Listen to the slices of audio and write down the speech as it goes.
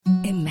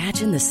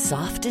Imagine the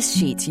softest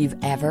sheets you've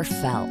ever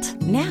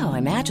felt. Now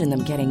imagine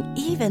them getting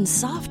even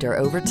softer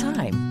over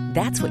time.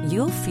 That's what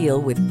you'll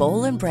feel with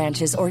Boll &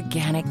 Branch's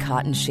organic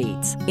cotton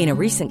sheets. In a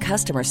recent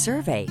customer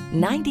survey,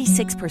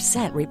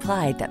 96%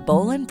 replied that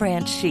Boll &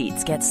 Branch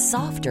sheets get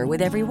softer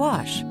with every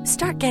wash.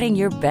 Start getting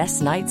your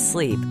best night's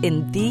sleep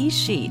in these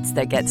sheets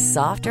that get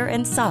softer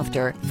and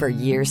softer for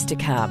years to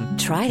come.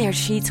 Try their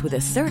sheets with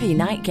a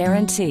 30-night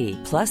guarantee.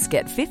 Plus,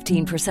 get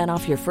 15%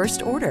 off your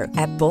first order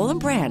at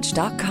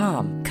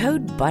bollandbranch.com.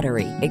 Code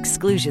BUTTERY.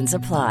 Exclusions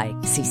apply.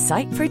 See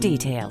site for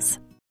details.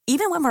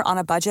 Even when we're on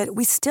a budget,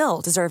 we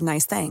still deserve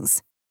nice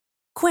things.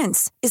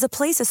 Quince is a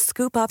place to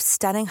scoop up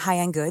stunning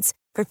high-end goods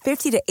for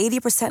 50 to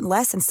 80%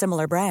 less than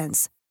similar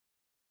brands.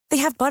 They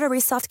have buttery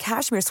soft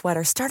cashmere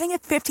sweaters starting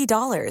at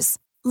 $50,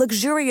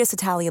 luxurious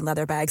Italian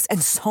leather bags,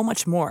 and so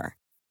much more.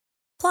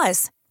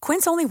 Plus,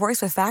 Quince only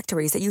works with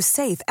factories that use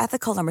safe,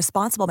 ethical, and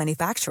responsible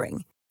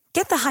manufacturing.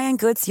 Get the high-end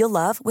goods you'll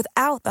love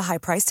without the high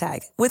price tag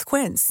with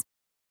Quince.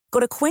 Go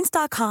to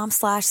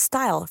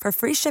quince.com/style for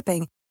free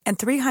shipping and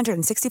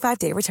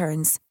 365-day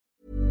returns.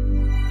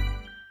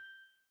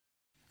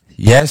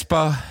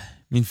 Jasper,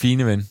 min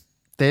fine ven.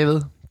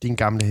 David, din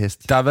gamle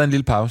hest. Der har været en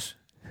lille pause.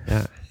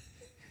 Ja.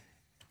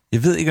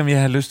 Jeg ved ikke, om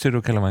jeg har lyst til, at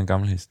du kalder mig en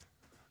gammel hest.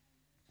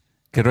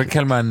 Kan du ikke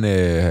kalde mig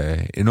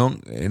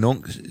en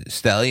ung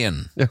stallion?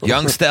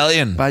 Young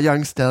stallion. Bare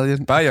young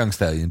stallion. Bare young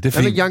stallion. Det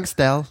er fint. Young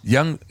stall.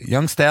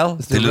 Young stall?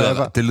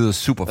 Det lyder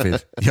super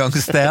fedt. Young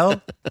stall?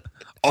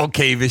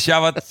 Okay, hvis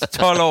jeg var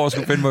 12 år,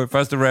 skulle finde mig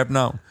første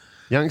rapnavn.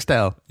 Young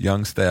stall.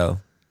 Young stall.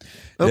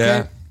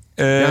 Okay.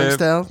 Ja. Young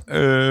stall.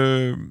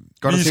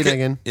 Godt at se dig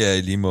igen. Ja,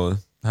 i lige måde.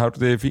 Har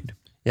du det fint?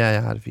 Ja,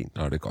 jeg har det fint.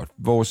 Nå, det er godt.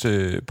 Vores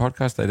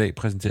podcast er i dag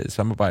præsenteret i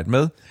samarbejde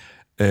med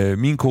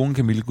min kone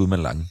Camille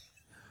Gudmann Lange.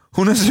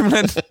 Hun er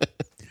simpelthen...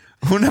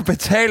 Hun har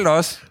betalt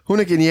os. Hun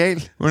er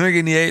genial. Hun er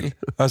genial.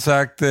 Og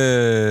sagt,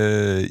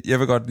 jeg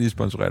vil godt lige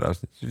sponsorere dig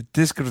også.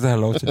 Det skal du da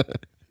have lov til.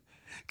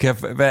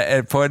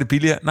 Får jeg det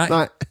billigere?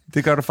 Nej,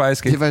 det gør du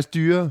faktisk ikke. Det er faktisk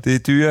dyrere. Det er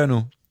dyrere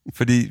nu.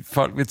 Fordi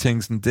folk vil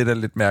tænke sådan, det er da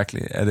lidt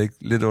mærkeligt. Er det ikke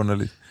lidt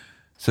underligt?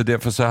 Så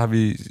derfor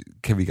så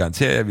kan vi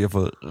garantere jer, at vi har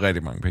fået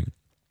rigtig mange penge.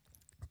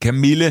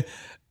 Camille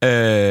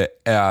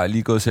er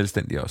lige gået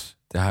selvstændig også.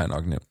 Det har jeg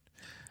nok nævnt.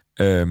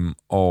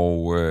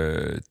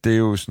 Det er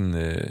jo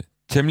sådan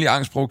temmelig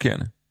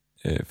angstprovokerende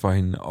for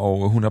hende.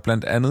 Og hun har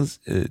blandt andet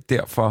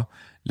derfor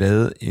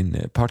lavet en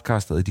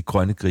podcast, der hedder De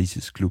Grønne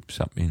Grises Klub,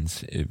 sammen med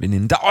hendes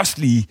veninde, der også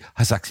lige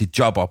har sagt sit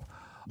job op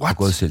og har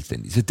gået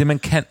selvstændig. Så det man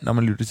kan, når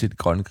man lytter til De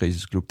Grønne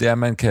Grises Klub, det er, at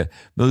man kan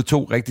møde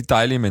to rigtig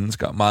dejlige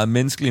mennesker, meget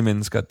menneskelige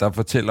mennesker, der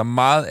fortæller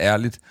meget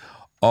ærligt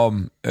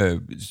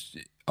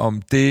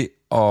om det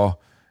at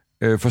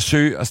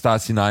forsøge at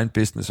starte sin egen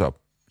business op.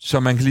 Så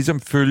man kan ligesom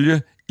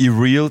følge i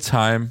real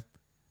time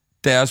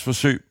deres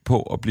forsøg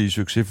på at blive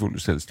succesfulde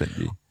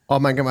selvstændige.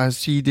 Og man kan bare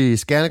sige, at det er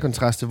skærende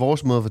kontrast til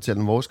vores måde at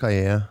fortælle om vores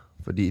karriere.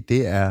 Fordi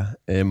det er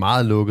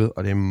meget lukket,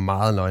 og det er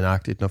meget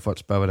løgnagtigt, når folk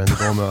spørger, hvordan det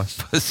går med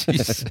os.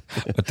 Præcis.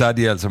 Og der er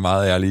de altså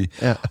meget ærlige.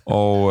 Ja.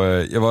 Og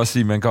jeg vil også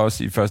sige, man kan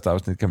også i første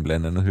afsnit, kan man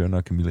blandt andet høre,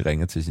 når Camille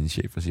ringer til sin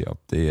chef og siger op.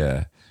 Det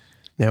er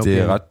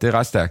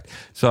ret stærkt.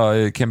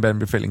 Så kæmpe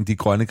anbefaling. De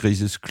Grønne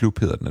Grises Klub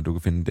hedder den, og du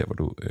kan finde der, hvor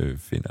du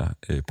finder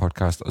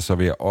podcast. Og så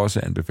vil jeg også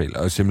anbefale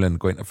at simpelthen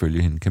gå ind og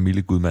følge hende,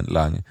 Camille Gudmann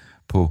Lange,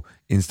 på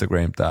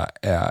Instagram. Der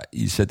er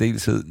i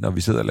særdeleshed, når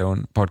vi sidder og laver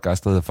en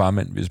podcast, der hedder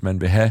Farmand, hvis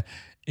man vil have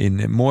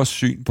en mors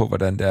syn på,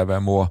 hvordan det er at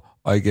være mor.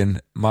 Og igen,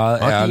 meget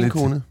og ærligt.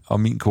 Og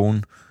min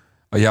kone.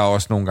 Og jeg er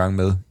også nogle gange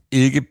med.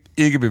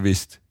 Ikke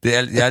bevidst.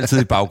 Jeg er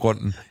altid i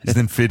baggrunden i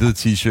sådan en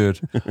fedtet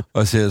t-shirt,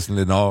 og ser sådan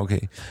lidt, okay.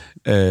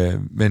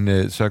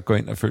 Men så gå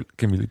ind og følg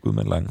Camille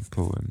Gudmann Lange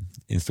på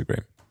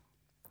Instagram.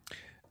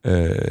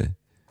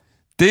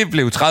 Det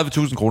blev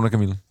 30.000 kroner,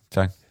 Camille.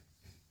 Tak.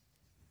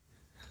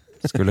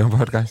 Skal vi lave en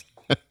podcast?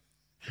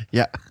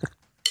 Ja.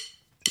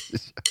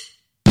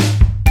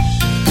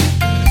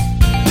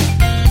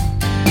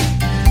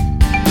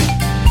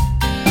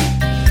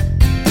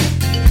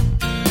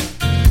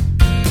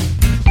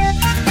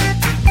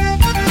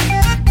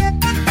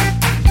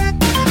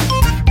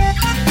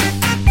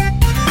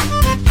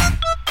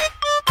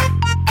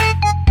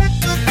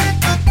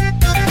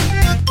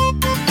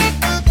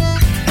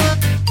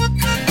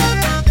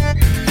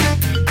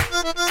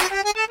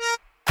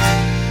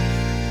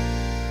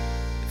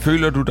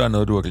 Føler du, der er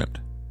noget, du har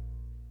glemt?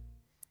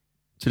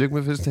 Tillykke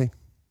med fødselsdag.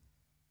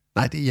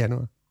 Nej, det er i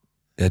januar.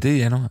 Ja, det er i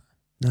januar. Noget,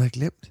 jeg har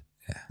glemt.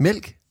 Ja.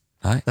 Mælk?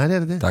 Nej, det er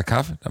det. Der er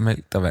kaffe, der er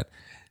mælk, der er vand.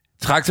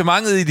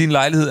 Traktementet i din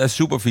lejlighed er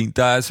super fint.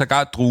 Der er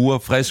sågar druer,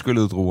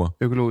 friskskyllede druer.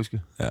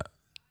 Økologiske. Ja.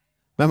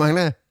 Hvad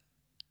mangler jeg?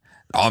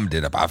 Men det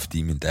er da bare,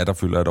 fordi min datter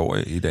fylder et år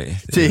i dag.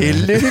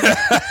 Tillykke.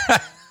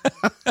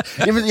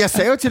 Jamen, jeg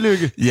sagde jo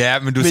tillykke. Ja,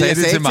 men du sagde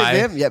det til mig.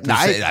 Til hvem? Ja,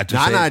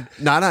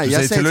 nej. Jeg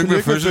sagde tillykke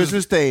med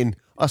fødselsdagen.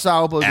 Og så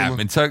afbrød du mig. Ja,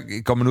 men så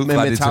går man ud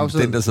fra det som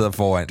den, der sidder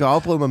foran. Du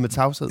afbrød mig med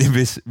tavshed.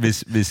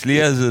 Hvis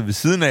Lea havde siddet ved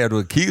siden af, og du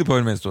havde kigget på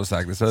hende, mens du har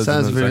sagt det, så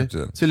havde du sagt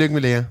det. Tillykke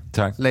med Lea.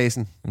 Tak.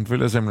 Lasen. Hun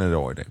fylder simpelthen et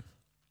år i dag.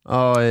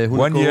 Og hun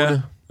er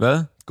gående.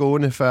 Hvad?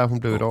 Gående, før hun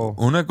blev et år.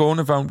 Hun er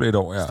gående, før hun blev et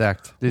år, ja.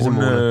 Stærkt. Det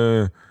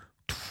er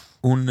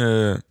hun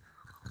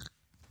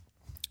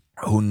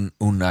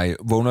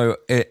vågner jo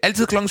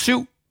altid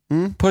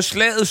 7:00 på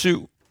slaget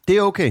 7. Det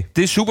er okay.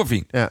 Det er super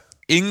fint. Ja.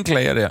 Ingen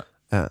klager der.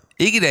 Ja.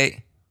 Ikke i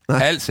dag.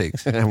 Halv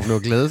 6. Hun må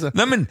glæde sig.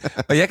 Nå, men,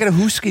 og jeg kan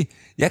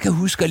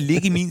huske at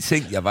ligge i min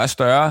seng. Jeg var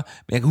større,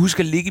 men jeg kan huske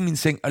at ligge i min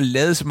seng og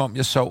lade som om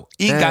jeg sov.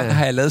 En gang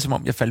har jeg lavet som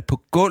om jeg faldt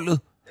på gulvet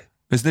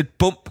med sådan et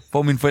bump,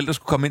 hvor mine forældre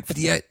skulle komme ind,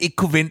 fordi jeg ikke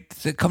kunne vente.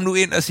 Så kom nu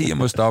ind og sige, at jeg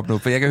må stoppe nu,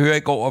 for jeg kan høre, at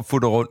jeg går og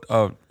futter rundt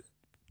og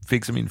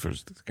fikser min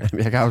fødselsdag.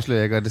 Jeg kan afsløre,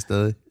 at jeg gør det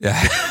stadig. Ja.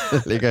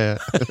 Ligger jeg.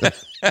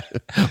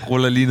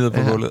 Ruller lige ned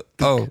på gulvet.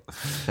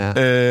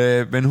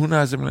 Ja. Men hun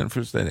har simpelthen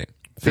fødselsdag i dag.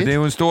 Så det er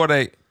jo en stor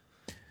dag.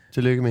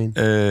 Tillykke med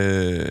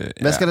hende.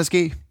 Hvad skal der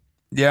ske?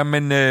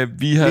 Jamen,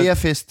 vi har...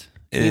 Lærfest.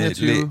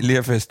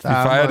 Lærfest.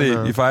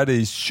 Vi fejrer det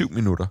i 7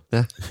 minutter.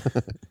 Ja.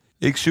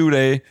 Ikke 7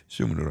 dage,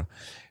 7 minutter.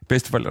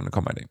 Bedsteforældrene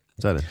kommer i dag.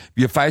 Så er det.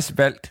 Vi har faktisk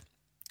valgt,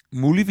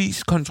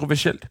 muligvis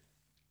kontroversielt,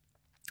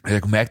 og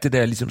jeg kunne mærke det, der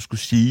jeg ligesom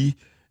skulle sige,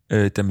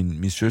 da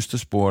min søster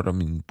spurgte, og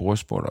min bror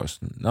spurgte også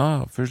sådan,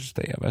 nå,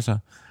 fødselsdag, hvad så?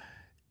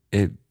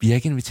 Vi har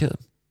ikke inviteret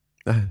dem.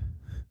 Nej.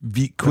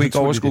 Vi kunne ikke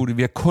overskue det.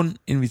 Vi har kun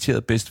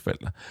inviteret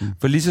bedsteforældre.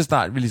 For lige så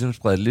snart vi ligesom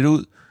spreder lidt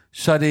ud,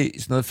 så er det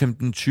sådan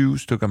noget 15-20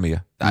 stykker mere.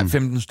 Nej,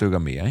 15 stykker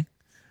mere,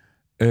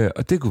 ikke?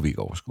 Og det kunne vi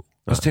ikke overskue.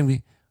 Og så tænkte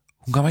vi,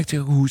 hun kommer ikke til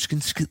at kunne huske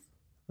en skid.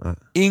 Nej.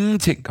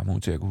 Ingenting kommer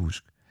hun til at kunne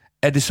huske.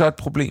 Er det så et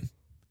problem?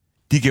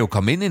 De kan jo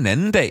komme ind en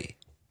anden dag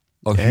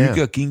og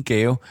hygge og give en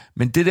gave,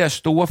 men det der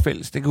store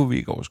fælles, det kunne vi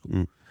ikke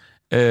overskue.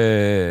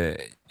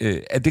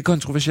 Er det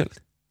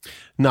kontroversielt?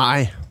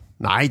 Nej,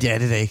 det er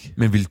det da ikke.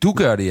 Men vil du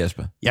gøre det,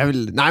 Jasper? Jeg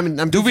vil. Nej,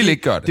 men du vil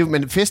ikke gøre det.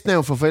 Men festen er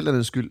jo for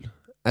forældrenes skyld.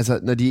 Altså,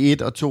 når de er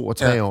 1 og 2 og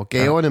 3 år.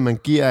 Gaverne, man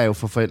giver, er jo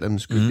for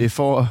forældrenes skyld. Det er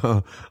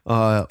for,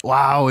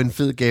 wow, en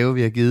fed gave,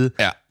 vi har givet.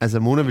 Ja. Altså,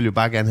 Mona ville jo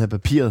bare gerne have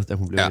papiret, da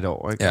hun blev 1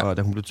 år. Ikke? Ja. Og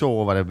da hun blev 2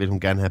 år, ville hun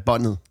gerne have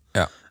båndet.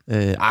 Ja.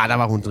 Der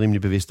var hun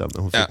rimelig bevidst om,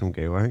 at hun fik nogle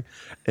gaver.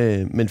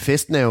 Ikke? Men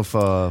festen er jo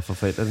for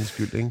forældrenes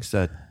skyld, ikke?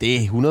 Så det er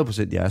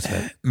 100% jeres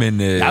valg.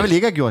 Men, jeg vil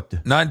ikke have gjort det.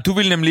 Nej, du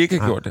vil nemlig ikke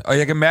have gjort det. Og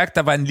jeg kan mærke,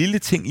 der var en lille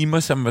ting i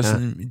mig, som var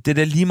sådan, det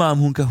der lige meget, om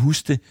hun kan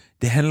huske det,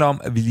 det handler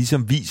om, at vi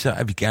ligesom viser,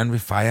 at vi gerne vil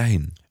fejre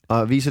hende.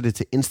 Og viser det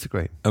til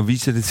Instagram.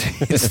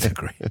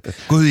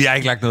 Gud, jeg har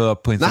ikke lagt noget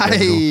op på Instagram nu.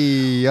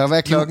 Nej, og hvad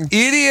er klokken?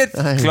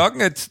 Idiot! Nej.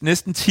 Klokken er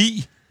næsten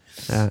 10.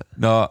 Ja.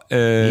 Nå,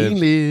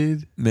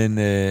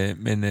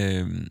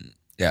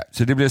 ja,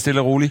 så det bliver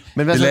stille og roligt.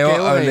 Men hvad så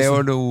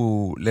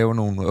laver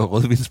nogle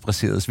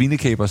rødvinsbraserede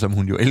svinekæber, som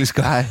hun jo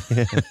elsker. Nej,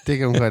 det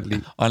kan hun godt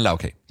lide. Og en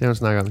lavkage. Det har hun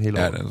snakket om hele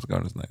året. Ja, det skal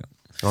hun snakke om.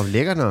 Og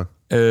lækker nok.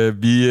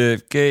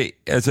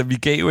 Vi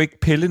gav jo ikke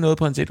Pelle noget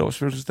på hans 1-års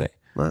fødselsdag.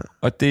 Nej.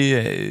 Og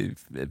det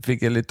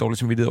fik jeg lidt dårligt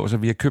samvittighed over, så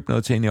vi har købt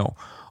noget til hende i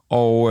år.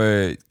 Og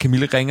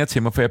Camille ringer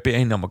til mig, for jeg beder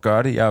hende om at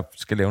gøre det. Jeg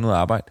skal lave noget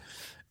arbejde.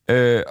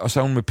 Og så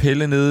er hun med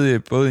Pelle nede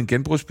både i en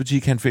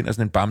genbrugsbutik. Han finder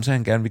sådan en bamse,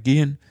 han gerne vil give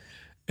hende.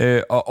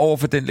 Og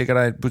overfor den ligger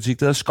der en butik,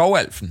 der hedder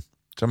Skovalfen,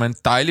 som er en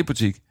dejlig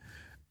butik.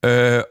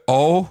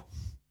 Og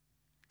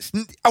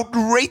sådan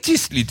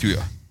outrageously dyr.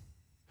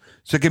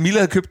 Så Camilla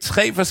havde købt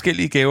 3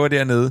 forskellige gaver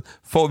dernede,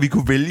 for at vi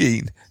kunne vælge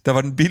en. Der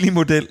var den billige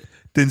model,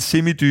 den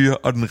semi-dyre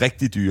og den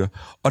rigtig dyre.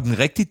 Og den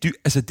rigtig dyre,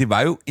 altså det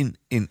var jo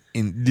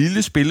en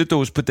lille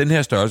spilledås på den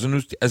her størrelse.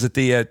 Nu, altså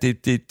det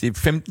er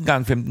 15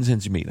 x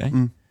 15 cm,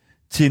 ikke?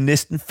 Til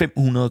næsten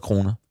 500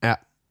 kroner. Ja,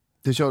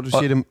 det er sjovt, du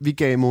siger det. Vi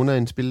gav Mona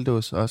en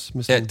spilledås også.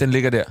 Med sådan, ja, den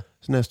ligger der.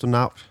 Sådan en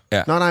astronaut.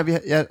 Ja.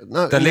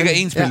 Der ligger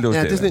en spilledås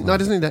der. Det er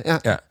sådan en der.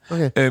 Ja.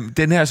 Okay.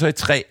 Den her er så i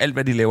træ. Alt,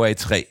 hvad de laver er i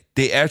træ.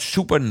 Det er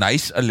super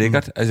nice og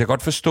lækkert. Altså, jeg kan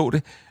godt forstå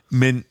det.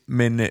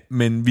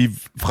 Men vi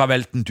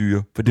fravalgte den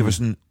dyre. For det var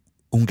sådan,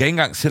 hun kan ikke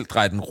engang selv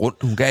dreje den rundt.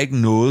 Hun kan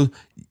ikke noget.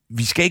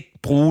 Vi skal ikke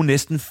bruge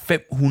næsten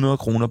 500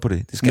 kroner på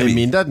det. Det skal vi.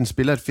 Mindre den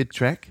spiller et fedt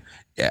track.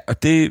 Ja,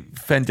 og det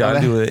fandt jeg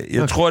aldrig ud af.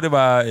 Jeg tror, det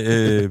var,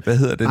 hvad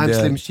hedder den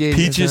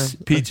der?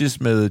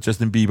 Peaches med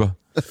Justin Bieber.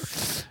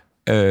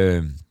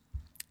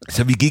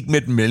 Så vi gik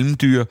med den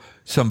mellemdyr,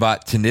 som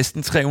var til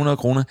næsten 300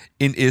 kroner.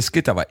 En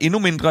æske, der var endnu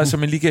mindre, så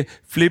man lige kan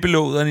flippe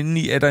låget, og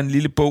indeni er der en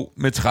lille bog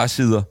med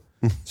træsider,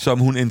 som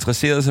hun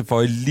interesserede sig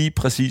for i lige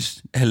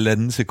præcis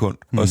 1,5 sekund.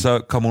 Og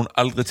så kommer hun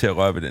aldrig til at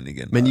røre ved den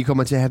igen. Men I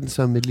kommer til at have den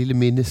som et lille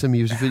minde, som I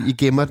jo selvfølgelig...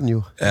 I gemmer den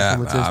jo. Ja,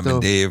 men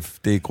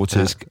det er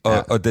grotesk. Ja.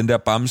 Og den der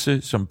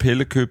bamse, som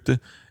Pelle købte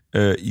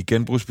i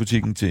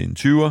genbrugsbutikken til en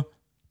 20'er,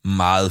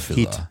 meget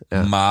federe.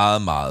 Ja.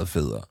 Meget, meget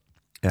federe.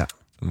 Ja.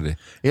 Det.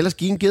 Ellers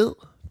giv en ged.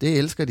 Det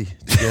elsker de.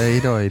 Det er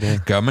 1 år i dag.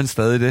 Gør man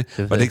stadig det?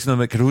 Var det ikke sådan noget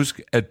med, kan du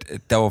huske, at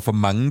der var for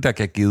mange, der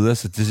gav geder,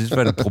 så det synes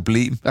var et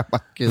problem.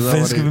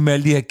 Hvad skal vi med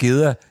alle de her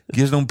geder?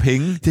 Giver os nogle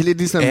penge? Det er lidt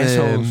ligesom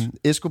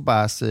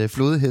Escobars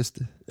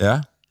flodheste. Ja.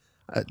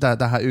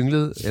 Der har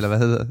ynglet, eller hvad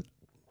hedder det?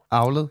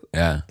 Avlet.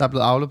 Ja. Der er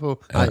blevet avlet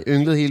på. Ja. Har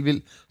ynglet helt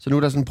vildt. Så nu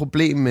er der sådan et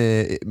problem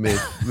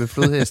med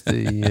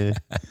flodheste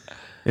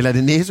Eller er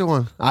det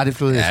næsehorn? Det er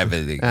flodhest. Ja, jeg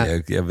ved ikke. Ja.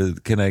 Jeg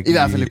kender ikke. I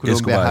hvert fald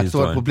Colombia har et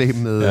stort problem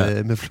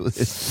med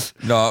flodhest.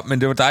 Nå,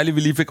 men det var dejligt, at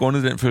vi lige fik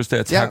rundet den første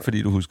der. Tak,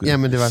 fordi du huskede.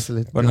 Jamen, det var så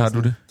lidt. Hvordan har du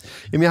det?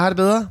 Jamen, jeg har det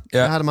bedre.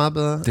 Jeg har det meget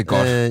bedre. Det er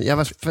godt.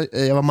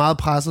 Jeg var meget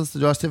presset, så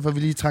det var også derfor, vi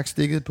lige trak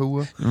stikket på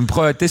uger. Men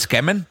prøv at, det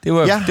skal man. Det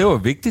var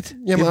vigtigt.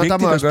 Jamen, og der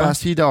må jeg også bare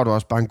sige, der var du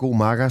også bare en god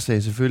makker,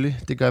 sagde selvfølgelig.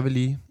 Det gør vi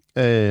lige.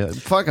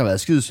 Folk har været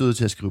skide søde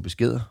til at skrive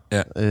beskeder.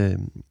 Ja.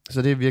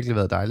 Så det har virkelig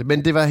været dejligt.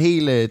 Men det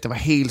var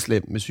helt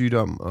slemt med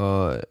sygdom,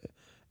 og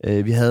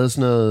vi havde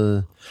sådan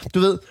noget... Du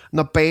ved,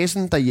 når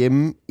basen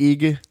derhjemme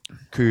ikke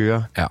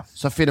kører,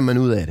 så finder man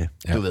ud af det.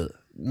 Ja. Du ved,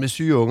 med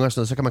syge unger og sådan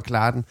noget, så kan man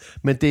klare den.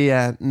 Men det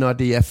er, når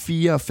det er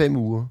 4 og 5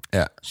 uger,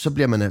 så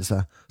bliver man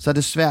altså... Så er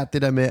det svært,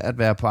 det der med at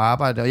være på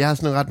arbejde. Og jeg har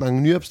sådan ret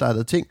mange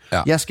nyopstartede ting.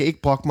 Ja. Jeg skal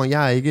ikke brokke mig.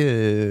 Jeg er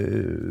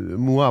ikke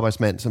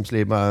murarbejdsmand, som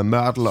slæber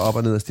mørtel op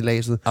og ned af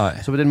stiladset.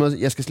 Så på den måde,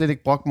 jeg skal slet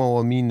ikke brokke mig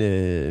over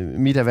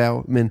mit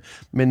erhverv.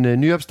 Men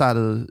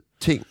nyopstartede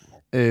ting,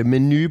 med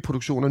nye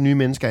produktioner, nye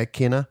mennesker, jeg ikke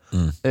kender,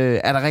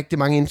 er der rigtig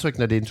mange indtryk,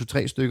 når det er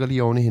 2-3 stykker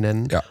lige oven i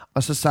hinanden. Ja.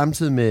 Og så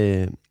samtidig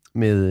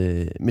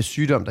med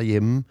sygdom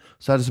derhjemme,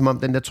 så er det som om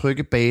den der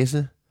trygge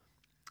base,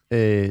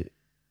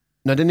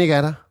 når den ikke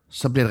er der,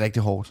 så bliver det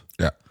rigtig hårdt.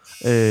 Ja.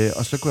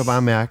 Og så kunne jeg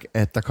bare mærke,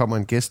 at der kommer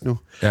en gæst nu.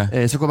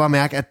 Ja. Så kunne jeg bare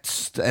mærke,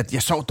 at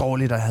jeg sov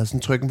dårligt, og jeg havde sådan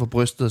trykken på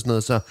brystet og sådan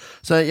noget.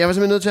 Så jeg var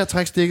simpelthen nødt til at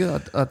trække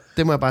stikket, og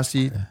det må jeg bare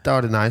sige, der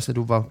var det nice, at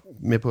du var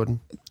med på den.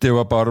 Det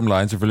var bottom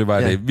line, selvfølgelig var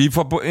det. Vi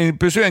får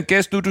besøg af en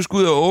gæst nu, du skal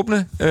ud og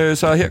åbne,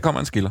 så her kommer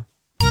en skiller.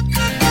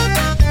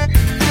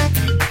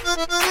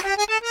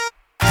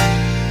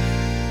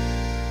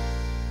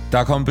 Der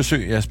er kommet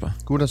besøg, Jasper.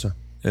 Gutter så.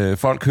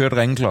 Folk hørte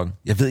ringeklokken.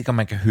 Jeg ved ikke, om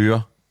man kan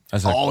høre.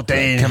 Altså,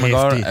 det er kan man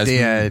godt, altså,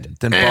 det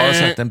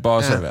er... Den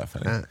bosser i hvert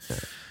fald.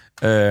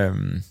 Ja.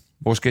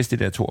 Vores gæst i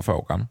dag er 42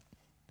 år gammel.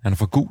 Han er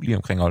fra Gul lige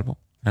omkring Aalborg.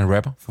 Han er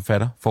rapper,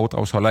 forfatter,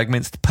 foredragsholder, ikke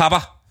mindst pappa.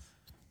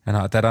 Han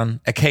har datteren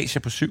Akasia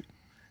på 7.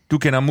 Du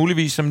kender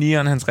muligvis som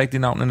Nieren, hans rigtige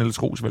navn er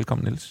Niels Ros.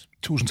 Velkommen, Niels.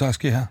 Tusind tak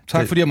skal I have.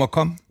 Tak fordi jeg måtte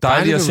komme.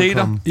 Dejligt at se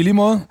dig. I lige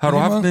måde. Har du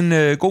haft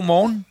en god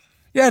morgen?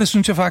 Ja, det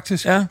synes jeg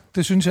faktisk. Ja.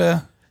 Det synes jeg.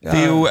 Det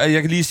er jo,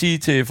 jeg kan lige sige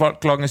til folk,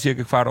 klokken er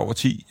cirka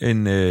 10:15,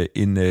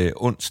 en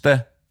onsdag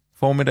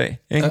formiddag,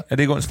 ikke? Ja. Er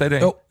det ikke onsdag i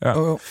dag? Jo. Ja.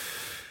 Jo.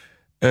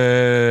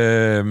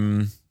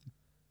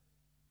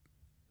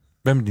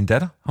 Hvad med din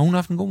datter? Har hun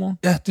haft en god morgen?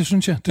 Ja, det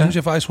synes jeg. Det synes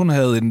jeg faktisk.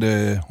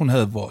 Hun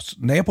havde vores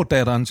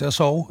nabodatteren til at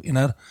sove i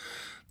nat.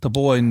 Der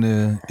bor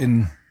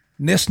en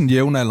næsten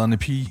jævnaldrende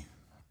pige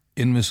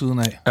inde ved siden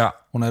af. Ja.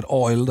 Hun er et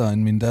år ældre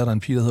end min datter, en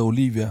pige, der hedder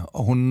Olivia.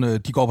 Og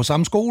de går på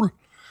samme skole.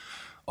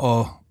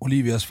 Og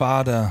Olivias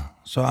far,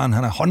 Søren,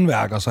 han er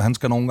håndværker, så han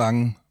skal nogle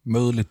gange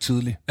møde lidt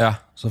tidligt. Ja.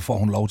 Så får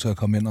hun lov til at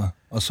komme ind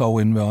og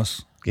sove inde ved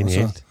os.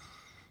 Genialt. Og så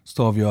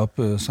står vi op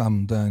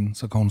sammen derinde,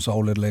 så kan hun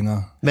sove lidt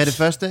længere. Hvad er det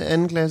første,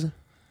 anden klasse?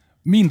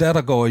 Min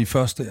datter går i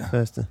første,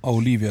 og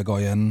Olivia går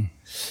i anden.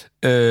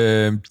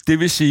 Det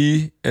vil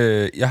sige,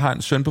 jeg har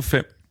en søn på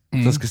 5,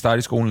 der skal starte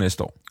i skolen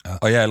næste år. Ja.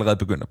 Og jeg er allerede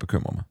begyndt at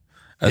bekymre mig.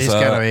 Altså,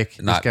 det skal du ikke.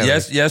 Nej,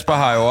 Jasper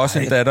har jo også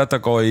en datter, der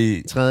går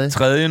i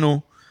 3.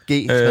 nu. 3.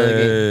 G.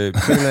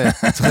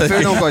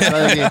 Selvfølgelig går i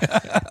 3.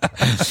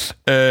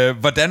 G.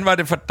 Hvordan var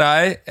det for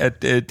dig,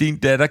 at din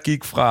datter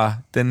gik fra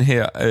den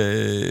her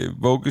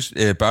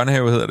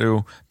børnehave, hedder det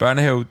jo,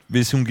 børnehave,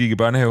 hvis hun gik i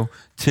børnehave,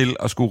 til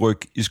at skulle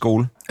rykke i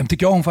skole? Jamen, det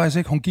gjorde hun faktisk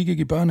ikke. Hun gik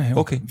ikke i børnehave.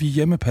 Okay. Vi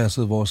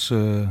hjemmepassede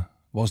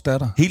vores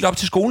datter. Helt op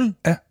til skolen?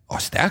 Ja.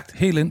 Stærkt.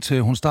 Helt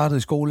indtil hun startede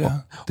i skole, ja.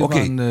 Det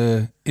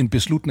var en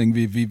beslutning,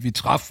 vi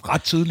traf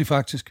ret tidligt,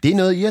 faktisk. Det er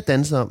noget, I har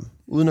danset om,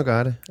 uden at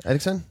gøre det. Er det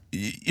ikke sådan?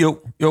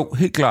 Jo,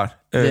 helt klart.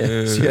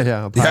 Ja, siger jeg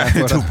og peger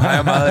på dig. Du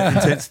peger meget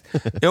intenst.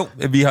 Jo,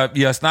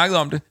 vi har snakket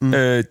om det.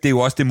 Det er jo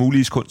også det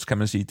mulige kunst, kan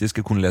man sige. Det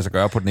skal kunne lade sig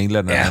gøre på den ene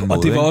eller den anden måde.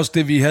 Og det var også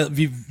det, vi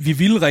havde. Vi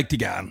ville rigtig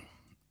gerne.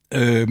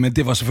 Men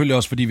det var selvfølgelig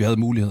også, fordi vi havde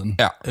muligheden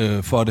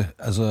for det.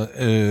 Altså,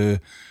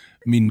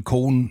 min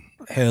kone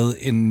havde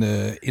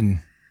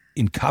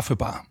en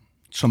kaffebar,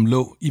 som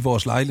lå i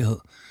vores lejlighed.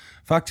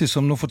 Faktisk,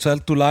 som nu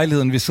fortalte du,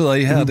 lejligheden, vi sidder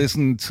i her, det er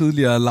sådan en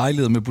tidligere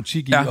lejlighed med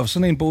butik i, og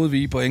sådan en boede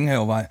vi i på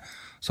Engehavevej,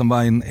 som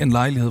var en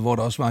lejlighed, hvor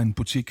der også var en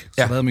butik. Så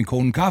der havde min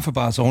kone en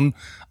kaffebar, så hun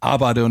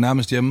arbejdede jo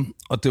nærmest hjemme,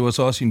 og det var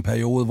så også i en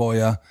periode, hvor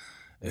jeg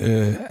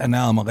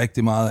ernærede mig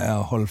rigtig meget af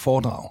at holde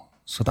foredrag.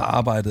 Så der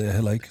arbejdede jeg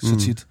heller ikke så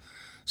tit.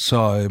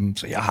 Så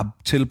jeg har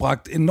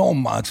tilbragt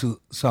enormt meget tid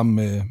sammen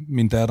med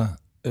min datter,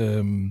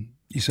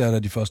 især da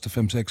de første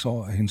 5-6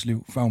 år af hendes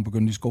liv, før hun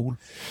begyndte i skole.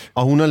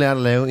 Og hun har lært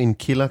at lave en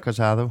killer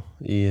cortado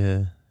i...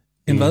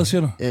 En hvad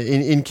siger du?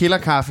 En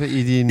killerkaffe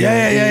i din...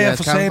 Ja,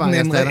 for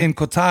satan, en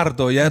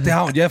cortado. Ja, det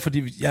har hun,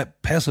 fordi jeg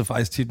passede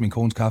faktisk tit min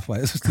kones kaffe, og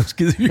jeg synes, det var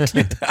skide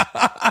hyggeligt.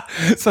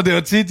 Så det var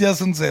tit, jeg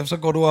sådan sagde, så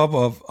går du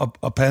op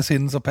og passer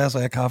hende, så passer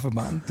jeg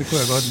kaffebaren. Det kunne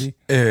jeg godt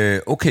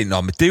lide. Okay,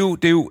 men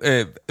det er jo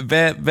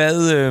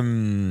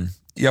hvad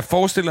jeg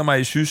forestiller mig,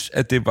 at I synes,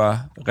 at det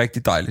var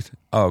rigtig dejligt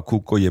at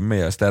kunne gå hjem med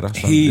jeres datter.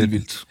 Helt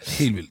vildt.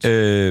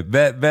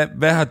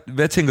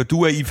 Hvad tænker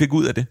du, at I fik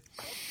ud af det?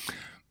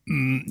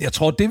 Jeg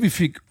tror, det vi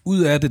fik ud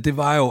af det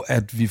var jo,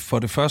 at vi for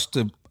det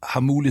første har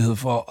mulighed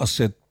for at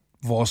sætte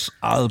vores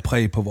eget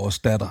præg på vores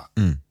datter,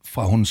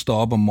 fra hun står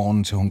op om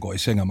morgenen, til hun går i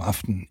seng om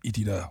aftenen i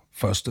de der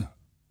første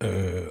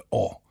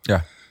år. Ja.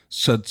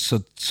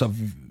 Så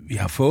vi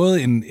har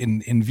fået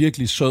en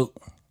virkelig sød,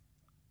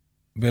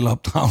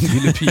 velopdragen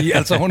lille pige.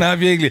 Altså hun er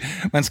virkelig,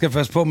 man skal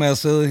passe på med at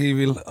sidde helt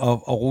vildt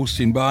og rose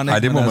sine børn. Nej,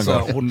 det må man altså,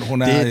 godt.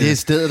 Hun er, det er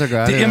stedet, der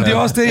gør det. Jamen det er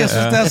også det, jeg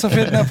synes, det er så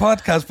fedt med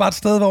podcast. Bare et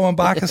sted, hvor man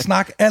bare kan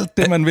snakke alt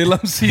det, man vil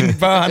om sine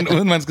børn,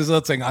 uden man skal sidde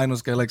og tænke, nu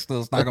skal jeg ikke sidde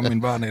og snakke om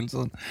mine børn hele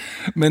tiden.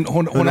 Men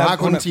hun har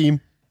kun en time.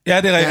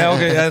 Ja, det er rigtigt. Ja,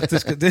 okay, ja,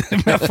 det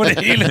er med at få det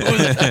hele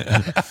ud.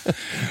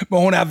 Men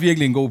hun er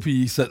virkelig en god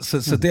pige,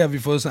 så det har vi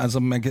fået,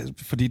 altså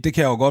fordi det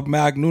kan jeg jo godt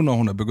mærke nu, når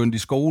hun er begyndt i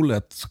skole,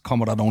 at så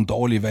kommer der nogle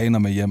dårlige vaner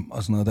med hjem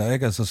og sådan noget der,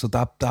 ikke? Altså, så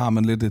der har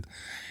man lidt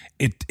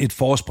et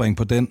forspring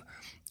på den.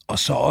 Og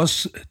så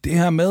også det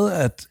her med,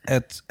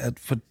 at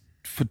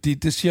fordi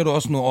det siger du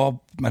også noget om,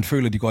 man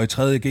føler, at de går i 3.G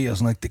og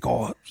sådan noget, det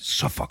går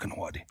så fucking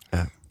hurtigt. Ja.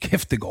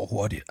 Kæft, det går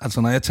hurtigt.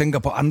 Altså, når jeg tænker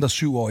på andre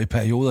 7-årige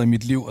perioder i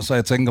mit liv, og så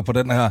jeg tænker på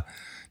de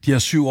her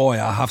 7 år,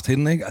 jeg har haft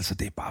hende, ikke? Altså,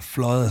 det er bare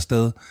fløjet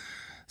afsted.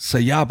 Så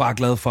jeg er bare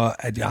glad for,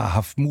 at jeg har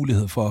haft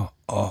mulighed for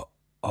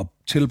at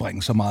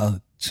tilbringe så meget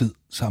tid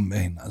sammen med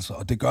hende. Altså,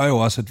 og det gør jo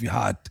også, at vi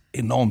har et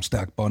enormt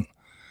stærkt bånd,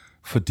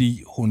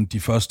 fordi hun de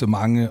første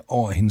mange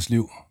år af hendes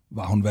liv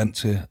var hun vant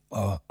til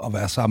at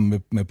være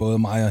sammen med både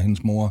mig og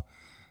hendes mor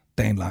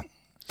dagen lang.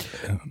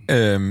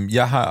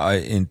 Jeg har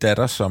en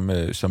datter,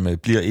 som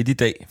bliver 1 i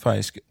dag,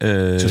 faktisk.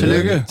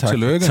 Tillykke.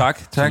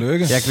 Tak.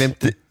 Tillykke. Jeg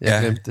glemte det.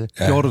 Ja.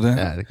 Gjorde du det?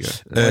 Ja, det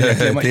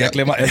gjorde jeg. Jeg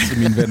glemmer altid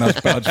mine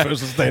venners børns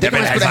fødselsdag. Det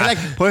altså,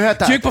 prøv at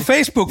høre, tjek på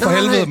Facebook for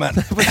helvede, mand.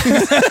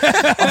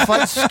 Og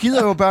folk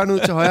skider jo børn ud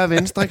til højre og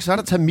venstre, ikke? Så er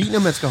der terminer,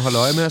 man skal holde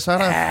øje med, og så er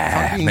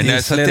der fucking... Men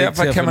altså,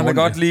 derfor kan man da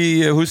godt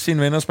lige huske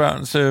sine venners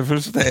børns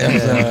fødselsdag.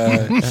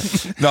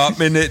 Altså. Nå,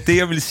 men det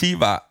jeg ville sige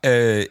var,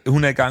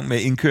 hun er i gang med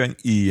indkøring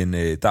i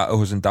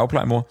hos en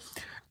dagplejemor.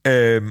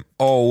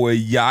 Og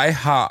jeg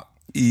har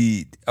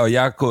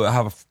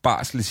har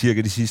barsel i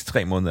cirka de sidste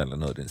 3 måneder eller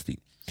noget af den stil.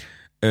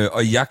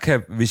 Og jeg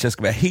kan, hvis jeg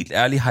skal være helt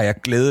ærlig, har jeg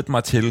glædet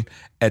mig til,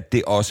 at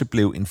det også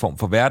blev en form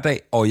for hverdag,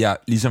 og jeg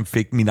ligesom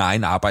fik min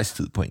egen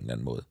arbejdstid på en eller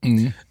anden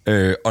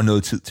måde. Og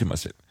noget tid til mig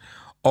selv.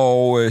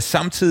 Og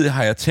samtidig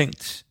har jeg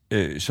tænkt,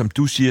 som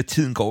du siger,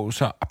 tiden går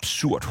så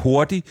absurd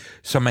hurtigt,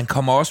 så man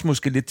kommer også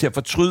måske lidt til at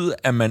fortryde,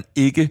 at man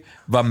ikke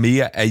var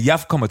mere, at jeg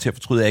kommer til at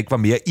fortryde, at jeg ikke var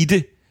mere i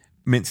det,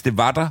 mens det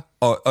var der,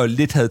 og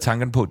lidt havde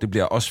tankerne på, at det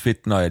bliver også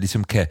fedt, når jeg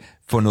ligesom kan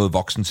få noget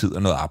voksentid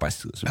og noget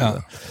arbejdstid og så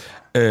videre.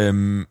 Ja.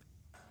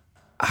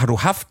 Har du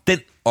haft den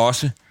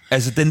også?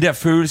 Altså den der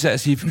følelse af at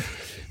sige,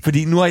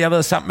 fordi nu har jeg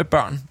været sammen med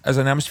børn,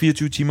 altså nærmest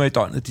 24 timer i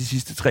døgnet de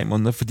sidste 3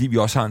 måneder, fordi vi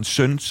også har en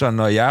søn, så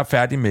når jeg er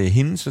færdig med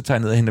hende, så tager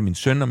jeg ned og henter min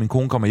søn, og min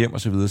kone kommer hjem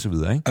og så videre, så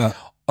videre, ikke? Ja.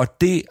 Og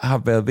det har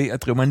været ved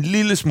at drive mig en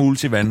lille smule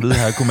til vanvid,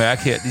 har jeg kunne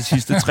mærke her de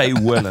sidste 3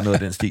 uger eller noget af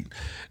den stil.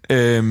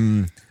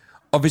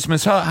 Og hvis man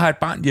så har et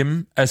barn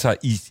hjemme, altså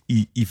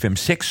i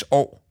 5-6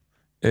 år,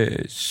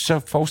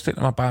 så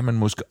forestiller man bare, at man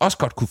måske også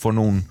godt kunne få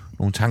nogle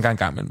tanker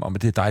engang mellem, om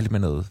at det er dejligt med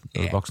noget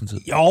voksentid.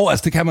 Jo,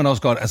 altså det kan man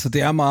også godt. Altså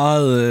det er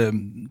meget...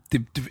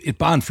 et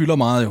barn fylder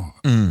meget jo.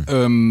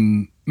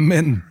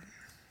 Men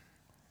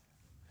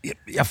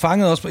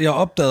jeg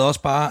opdagede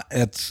også bare,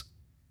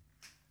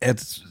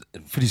 at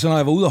fordi så når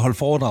jeg var ude og holde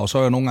foredrag, så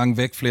var jeg nogle gange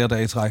væk flere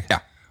dage i træk. Ja.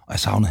 Og jeg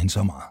savnede hende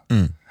så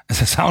meget.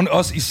 Altså jeg savnede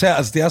også især...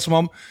 Altså det er som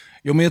om,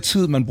 jo mere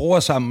tid man bruger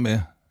sammen med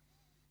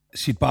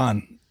sit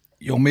barn,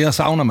 jo mere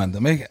savner man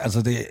dem, ikke?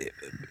 Altså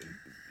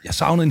jeg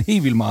savnede en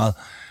helt vildt meget.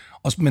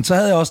 Men så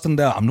havde jeg også den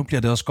der, nu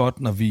bliver det også godt,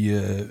 når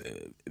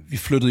vi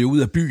flyttede jo ud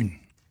af byen,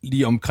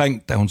 lige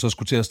omkring, da hun så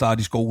skulle til at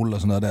starte i skole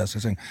og sådan noget der. Så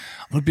jeg tænkte,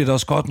 nu bliver det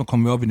også godt, nu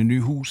kommer vi op i det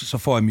nye hus, og så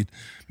får jeg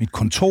mit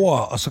kontor,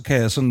 og så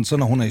kan jeg så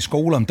når hun er i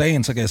skole om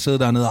dagen, så kan jeg sidde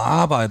dernede og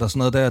arbejde og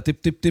sådan noget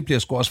der. Det bliver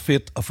sgu også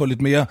fedt at få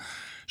lidt mere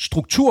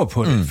struktur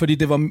på det, fordi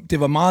det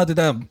var meget det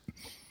der...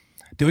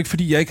 Det var ikke,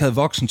 fordi jeg ikke havde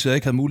voksen til, at jeg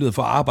ikke havde mulighed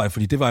for at arbejde,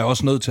 fordi det var jeg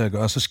også nødt til at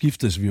gøre. Så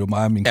skiftedes vi jo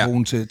mig og min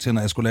kone til,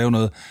 når jeg skulle lave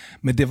noget.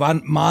 Men det var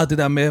meget det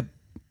der med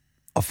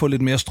at få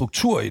lidt mere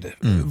struktur i det,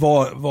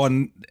 hvor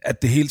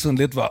at det hele tiden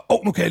lidt var,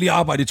 nu kan jeg lige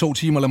arbejde i 2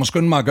 timer, lad mig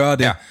skynde mig at gøre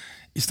det. Ja.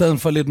 I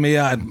stedet for lidt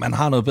mere, at man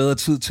har noget bedre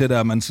tid til det,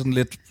 og man sådan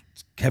lidt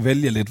kan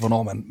vælge lidt,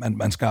 hvornår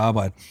man skal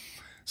arbejde.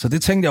 Så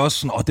det tænkte jeg også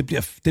sådan,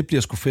 det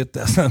bliver sgu fedt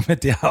der, sådan, men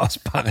det har også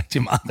bare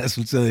rigtig meget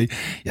resulteret i.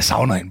 Jeg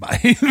savner hende bare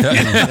helt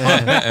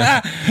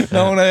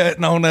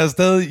når hun er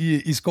afsted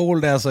i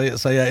skole der,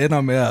 så jeg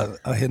ender med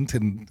at hente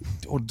hende,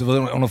 du ved,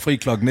 hun er fri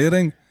klokken 1,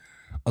 ikke?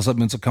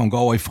 Men så kan hun gå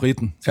over i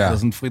fritten.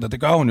 Og det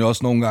gør hun jo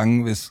også nogle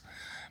gange, hvis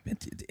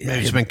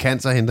man kan,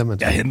 så henter man.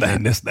 Jeg henter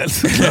hende næsten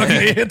altid klokken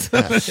 1.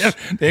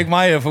 Det er ikke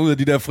mig, jeg får ud af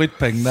de der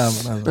fritpenge der.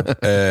 Men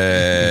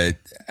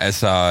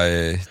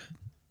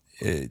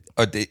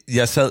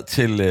jeg sad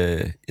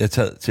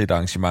til et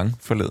arrangement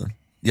forleden.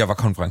 Jeg var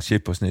konferencier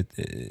på sådan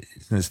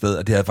et sted,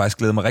 og det havde faktisk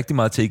glædet mig rigtig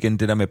meget til igen,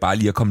 det der med bare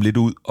lige at komme lidt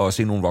ud og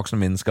se nogle voksne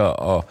mennesker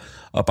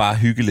og bare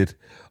hygge lidt.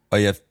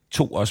 og jeg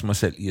tog også mig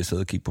selv i at sidde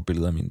og kigge på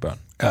billeder af mine børn.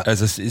 Ja.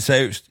 Altså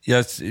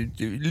seriøst,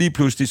 lige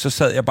pludselig så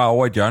sad jeg bare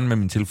over i et hjørne med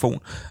min telefon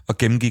og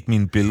gennemgik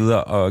mine billeder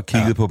og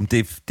kiggede på dem.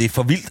 Det er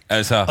for vildt,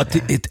 altså.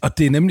 Og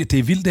det er nemlig, det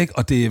er vildt, ikke?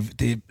 Og det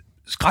er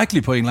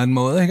skrækkeligt på en eller anden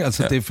måde, ikke?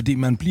 Altså det er fordi,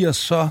 man bliver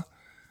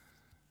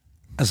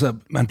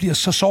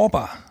så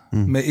sårbar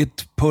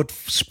på et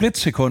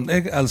splitsekund,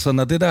 ikke? Altså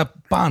når det der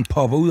barn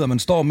popper ud, og man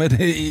står med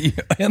det i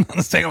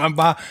hænderne, så tænker man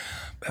bare,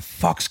 hvad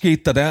fuck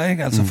skete der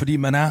ikke? Altså fordi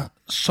man er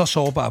så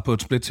sårbar på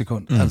et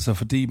splitsekund. Altså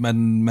fordi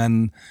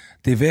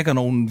det vækker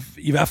nogle,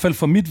 i hvert fald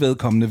for mit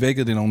vedkommende,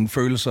 vækkede det nogle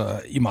følelser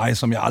i mig,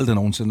 som jeg aldrig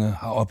nogensinde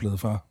har oplevet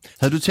før.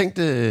 Havde du tænkt,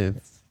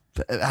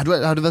 har du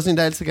været sådan en,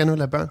 der altid gerne vil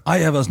have børn? Nej,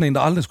 jeg har været sådan en,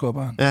 der aldrig skulle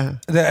have børn. Ja.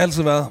 Det har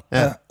altid været.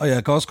 Ja. Og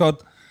jeg kan også godt,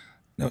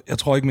 jeg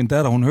tror ikke min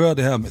datter, hun hører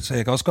det her, så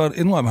jeg kan også godt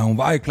indrømme, at hun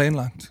var ikke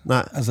planlagt.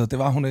 Nej. Altså det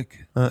var hun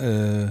ikke.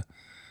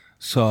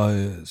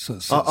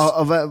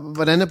 Og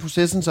hvordan er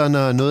processen så,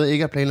 når noget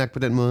ikke er planlagt på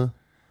den måde?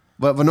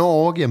 Hvornår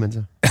overgiver man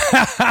sig?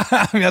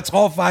 Jeg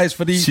tror faktisk,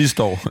 fordi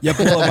sidste år. jeg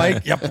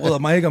bryder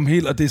mig ikke om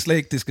helt, og det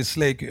skal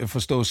slet ikke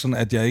forstås sådan,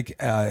 at jeg ikke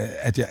er,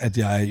 at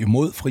jeg er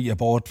imod fri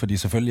abort, fordi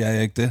selvfølgelig er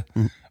jeg ikke det.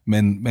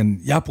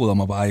 Men jeg bryder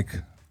mig bare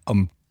ikke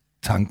om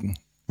tanken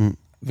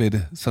ved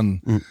det.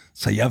 Sådan.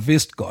 Så jeg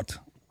vidste godt.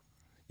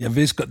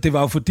 Det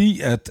var jo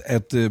fordi,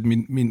 at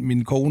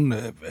min kone,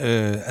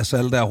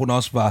 Asal der,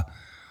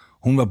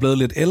 hun var blevet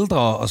lidt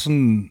ældre, og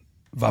sådan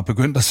var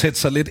begyndt at sætte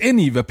sig lidt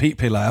ind i, hvad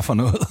p-piller er for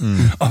noget,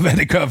 og hvad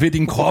det gør ved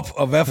din krop,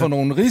 og hvad for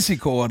nogle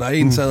risikoer, der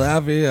ensat er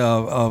ved,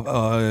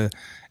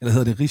 eller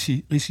hedder det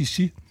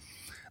risici,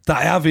 der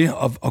er ved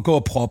at gå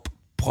og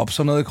proppe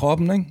sådan noget i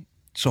kroppen, ikke?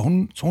 Så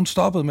hun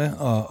stoppede med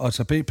at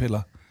tage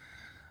p-piller.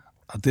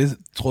 Og det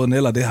troede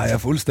Neller, det har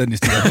jeg fuldstændig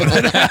styrt på.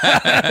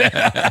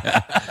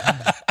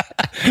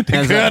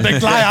 Det kører,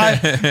 den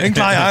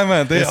klarer jeg,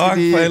 mand. Det er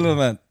for helvede,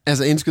 mand.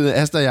 Altså indskyde,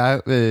 Asta og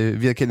jeg,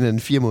 vi har kendt den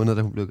 4 måneder,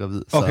 da hun blev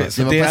gravid. Okay,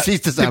 så det var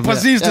præcis det samme. Det er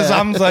præcis det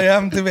samme, så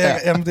jamen, det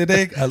er det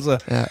ikke, altså.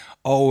 Ja.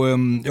 Og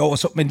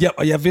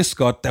jeg vidste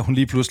godt, da hun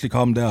lige pludselig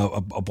kom der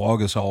og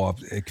brokkede sig over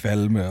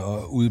kvalme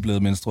og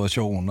udeblevet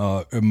menstruation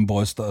og ømme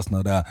bryster og sådan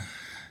noget der.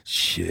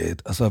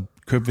 Shit, og så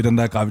købte vi den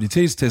der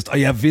graviditetstest,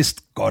 og jeg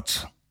vidste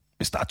godt,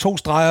 hvis der er 2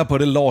 streger på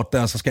det lort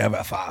der, så skal jeg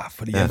være far,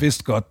 fordi jeg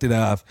vidste godt, det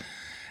der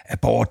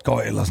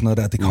abortgøj eller sådan noget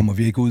der, det kommer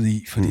vi ikke ud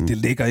i, fordi det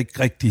ligger ikke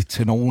rigtigt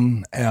til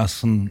nogen af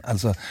sådan,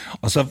 altså.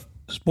 Og så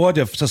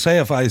sagde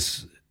jeg faktisk,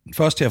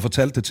 først jeg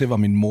fortalte det til, var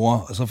min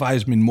mor, og så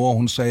faktisk min mor,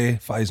 hun sagde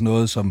faktisk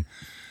noget,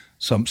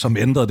 som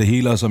ændrede det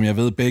hele, og som jeg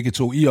ved begge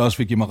to, I også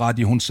vil give mig ret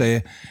i, hun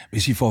sagde,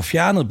 hvis I får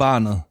fjernet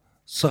barnet,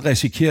 så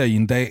risikerer I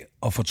en dag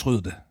at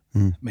fortryde det.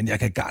 Men jeg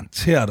kan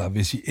garantere dig,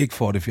 hvis I ikke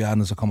får det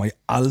fjernet, så kommer I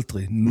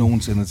aldrig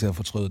nogensinde til at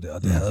fortryde det,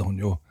 og det havde hun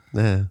jo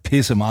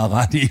pisse meget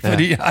ret i,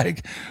 fordi jeg har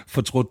ikke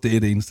fortrudt det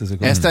et eneste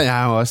sekund. Asta og jeg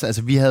har jo også,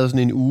 altså vi havde sådan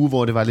en uge,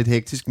 hvor det var lidt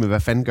hektisk med, hvad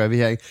fanden gør vi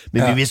her, ikke?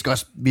 Men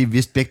vi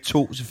vidste begge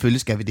to,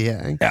 selvfølgelig skal vi det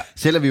her, ikke? Ja.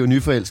 Selv er vi jo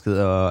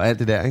nyforelskede og alt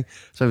det der, ikke?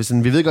 Så er vi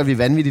sådan, vi ved godt, vi er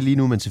vanvittige lige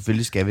nu, men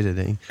selvfølgelig skal vi det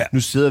der, ikke? Ja. Nu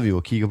sidder vi jo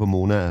og kigger på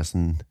Mona og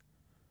sådan,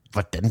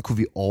 hvordan kunne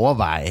vi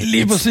overveje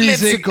lige præcis,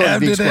 sekund,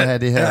 vi ikke skulle have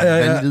det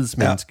her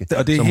vanvidsmenneske,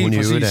 og det er som helt hun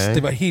præcis, er, ikke?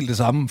 Det var helt det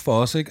samme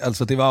for os, ikke?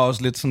 Altså det var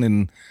også lidt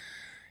sådan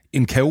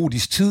en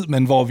kaotisk tid,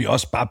 men hvor vi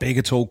også bare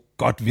begge to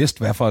godt vidste,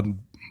 hvad for en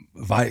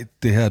vej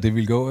det her det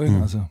ville gå, ikke?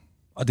 Altså,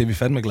 og det er vi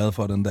fandme glade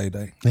for den dag i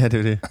dag. Ja, det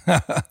er det.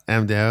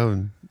 Jamen, det er jo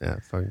en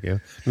fucking gave.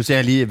 Nu ser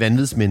jeg lige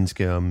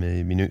vanvidsmenneske om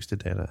min yngste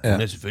datter. Ja.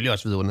 Hun er selvfølgelig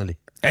også vidunderlig.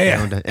 Ja.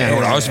 Hun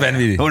er også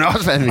vanvittig. Hun er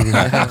også vanvittig.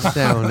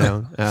 Det er hun.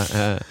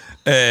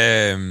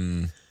 Ja.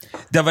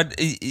 Der var,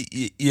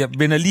 jeg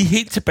vender lige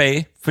helt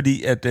tilbage,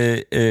 fordi at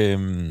det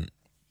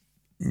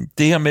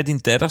her med din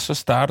datter så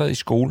startede i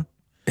skole.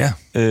 Ja.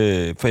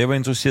 For jeg var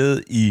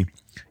interesseret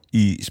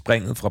i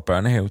springet fra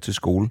børnehave til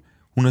skole.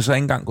 Hun har så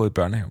ikke engang gået i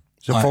børnehave.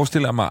 Så jeg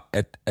forestiller mig,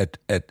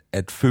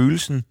 at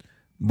følelsen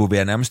må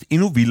være nærmest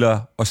endnu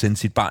vildere at sende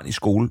sit barn i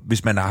skole,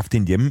 hvis man har haft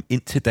hende hjemme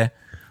indtil da.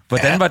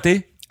 Hvordan var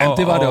det? Jamen,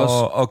 det var det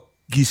også. At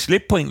give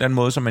slip på en eller anden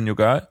måde, som man jo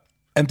gør.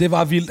 Jamen, det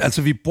var vildt.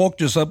 Altså, vi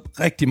brugte jo så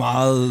rigtig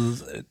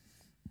meget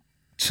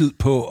tid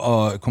på,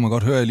 og kunne man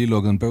godt høre, at jeg lige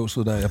lukkede en bøvs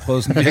ud der. Jeg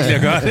prøvede sådan virkelig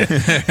at gøre det.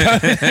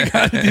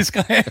 Gør det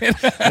diskret.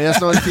 Jeg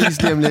står og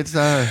spiser lige om lidt,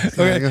 så...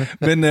 Okay.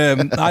 Men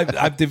nej,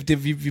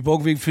 vi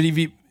brugte ikke,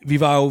 fordi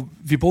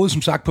vi boede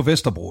som sagt på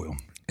Vesterbro jo.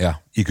 Ja,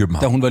 i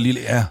København. Da hun var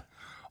lille, ja.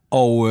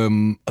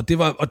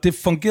 Og det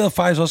fungerede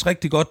faktisk også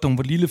rigtig godt, da hun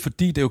var lille,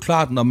 fordi det er jo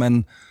klart,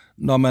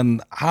 når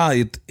man har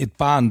et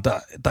barn,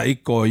 der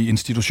ikke går i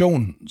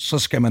institution, så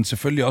skal man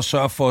selvfølgelig også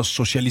sørge for at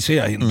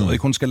socialisere hende.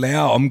 Ikke? Hun skal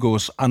lære at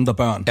omgås andre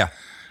børn. Ja.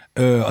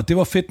 Og det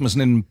var fedt med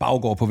sådan en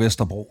baggård på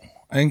Vesterbro,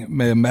 ikke?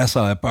 Med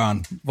masser af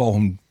børn,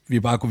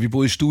 hvor vi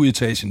boede i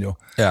stueetagen jo,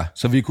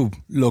 så vi kunne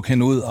lukke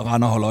hende ud og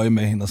rende og holde øje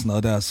med hende og sådan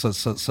noget der,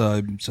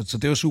 så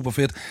det var super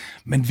fedt.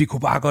 Men vi kunne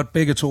bare godt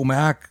begge to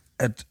mærke,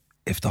 at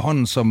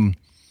efterhånden som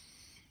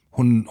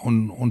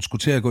hun skulle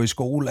til at gå i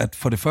skole, at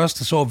for det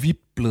første så var vi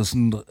blevet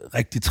sådan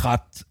rigtig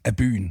træt af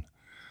byen.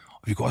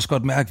 Og vi kunne også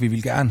godt mærke, at vi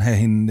ville gerne have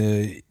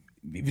hende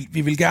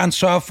vi vil gerne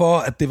sørge for,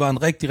 at det var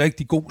en rigtig,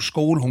 rigtig god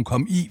skole, hun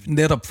kom i,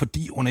 netop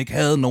fordi hun ikke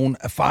havde nogen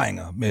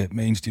erfaringer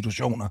med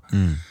institutioner.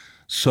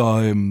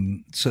 Så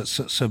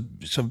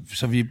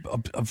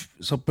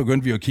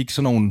begyndte vi at kigge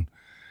sådan nogle,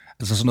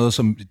 altså sådan noget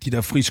som de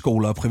der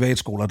friskoler og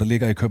privatskoler, der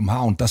ligger i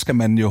København, der skal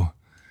man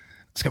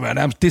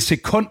nærmest, det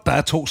sekund, der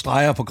er 2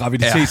 streger på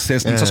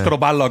graviditetstesten, så skal du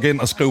bare logge ind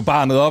og skrive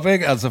barnet op,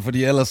 ikke? Altså,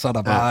 fordi ellers så er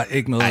der bare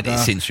ikke noget, det er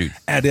sindssygt.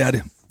 Ja, det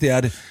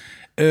er det.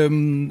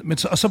 Men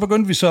så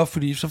begyndte vi så,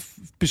 fordi så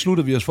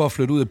besluttede vi os for at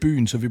flytte ud af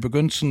byen, så vi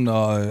begyndte sådan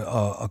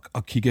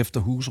at kigge efter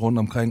hus rundt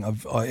omkring,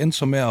 og endte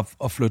så med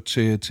at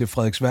flytte til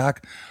Frederiksværk,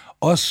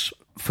 også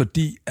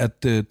fordi,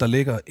 at der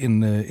ligger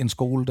en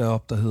skole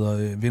deroppe, der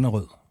hedder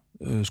Vinderød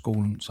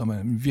skolen, som er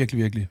en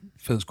virkelig, virkelig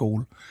fed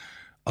skole,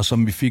 og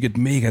som vi fik et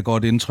mega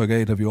godt indtryk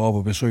af, da vi var oppe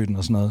og besøgte den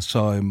og sådan noget.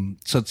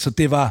 Så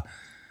det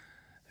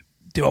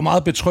var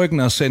meget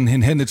betryggende at sende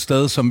hende hen et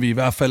sted, som vi i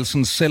hvert fald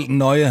sådan selv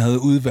nøje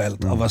havde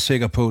udvalgt, og var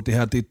sikker på, at det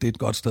her det er et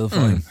godt sted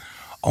for hende.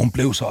 Og hun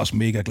blev så også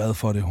mega glad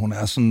for det. Hun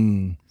er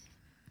sådan...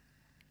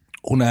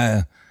 Hun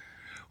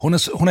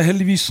er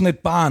heldigvis sådan et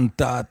barn,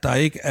 der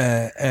ikke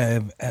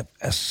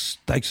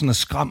der ikke sådan er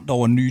skræmt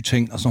over nye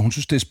ting. Altså, hun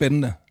synes, det er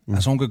spændende.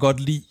 Altså, hun kan godt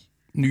lide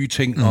nye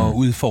ting og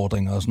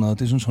udfordringer og sådan noget.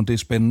 Det synes hun, det er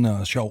spændende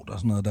og sjovt og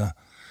sådan noget der.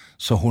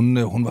 Så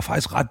hun var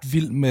faktisk ret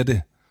vild med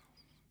det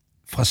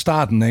fra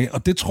starten af.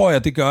 Og det tror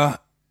jeg, det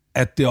gør,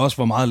 at det også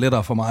var meget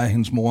lettere for mig og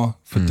hendes mor,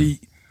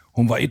 fordi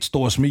hun var et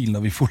stort smil, når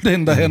vi fulgte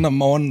hende derhen om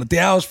morgenen. Og det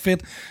er også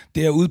fedt.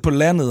 Det er ude på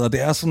landet, og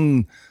det er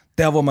sådan...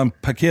 Der, hvor man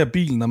parkerer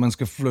bilen, når man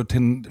skal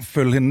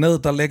følge hende ned,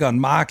 der ligger en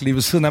mark lige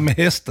ved siden af med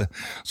heste.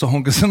 Så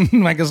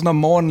man kan sådan om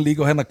morgenen lige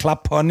gå hen og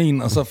klappe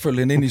ponyen, og så følge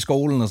hende ind i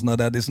skolen og sådan noget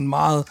der. Det er sådan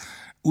meget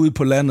ude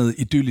på landet,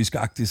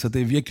 idyllisk-agtigt, så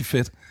det er virkelig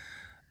fedt.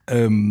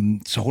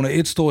 Så hun er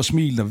et stort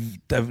smil,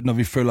 når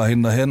vi følger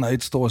hende derhen, og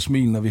et stort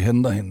smil, når vi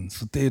henter hende.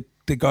 Så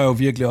det gør jo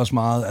virkelig også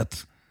meget,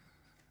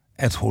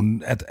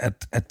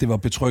 at det var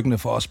betryggende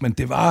for os. Men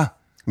det var...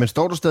 Men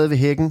står du stadig ved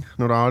hækken,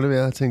 når du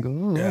afleverer og tænker...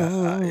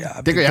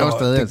 det gør jeg jo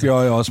stadig. Det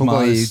gør jeg også hun meget.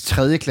 Hun går i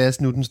 3.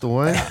 klasse nu, den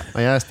store, ikke?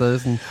 Og jeg er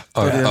stadig sådan...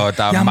 Og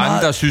der er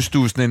mange, der synes,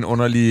 du er sådan en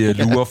underlig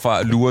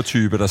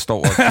luretype, der står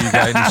og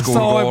kigger ind i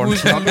skolegården.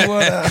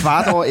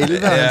 Kvart over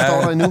 11, og han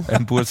står der endnu.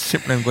 Han burde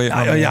simpelthen gå hjem.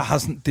 Og jeg har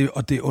sådan,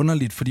 det er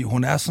underligt, fordi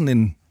hun er sådan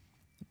en...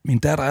 Min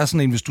datter er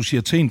sådan en, hvis du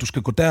siger til hende, du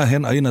skal gå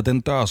derhen og ind ad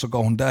den dør, så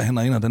går hun derhen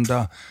og ind ad den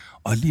dør.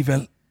 Og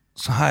alligevel,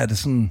 så har jeg det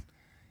sådan...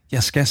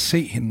 Jeg skal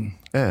se hende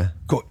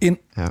gå ind.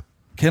 Ja.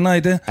 Kender I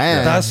det?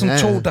 Ja.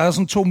 Der er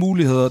sådan to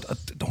muligheder.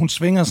 Hun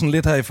svinger sådan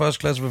lidt her i første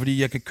klasse,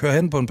 fordi jeg kan køre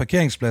hen på en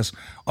parkeringsplads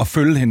og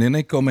følge hende ind,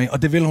 ikke gå med,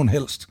 og det vil hun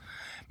helst.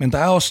 Men der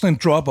er også sådan en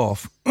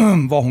drop-off,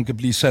 hvor hun kan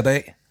blive sat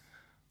af,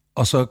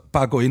 og så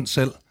bare gå ind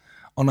selv.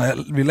 Og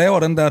når vi laver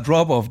den der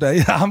drop-off, der er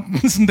jeg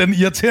sådan den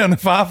irriterende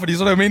far, fordi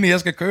så er det jo meningen, at jeg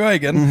skal køre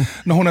igen,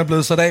 når hun er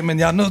blevet sat af, men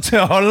jeg er nødt til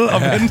at holde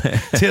og vente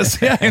til at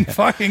se hende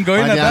fucking gå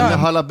ind ad døren. Og de andre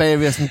holder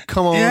bagved og sådan,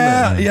 come on.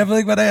 Ja, jeg ved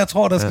ikke, hvad det er, jeg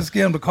tror, der skal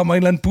ske, om der kommer en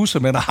eller anden busse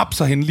med, der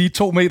hapser hende lige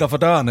 2 meter fra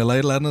døren, eller et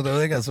eller andet. Det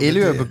ved ikke, altså,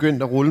 Ellie er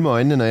begyndt at rulle med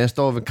øjnene, når jeg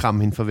står ved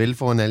kramme hende farvel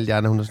foran alle de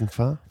andre. Hun er sådan,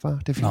 far,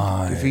 det er fint,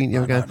 det er fint,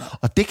 jeg vil gerne.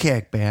 Og det kan jeg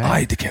ikke bære.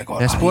 Nej, det kan jeg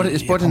godt. Jeg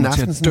spurgte hende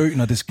aften, til at dø,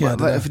 når det sker.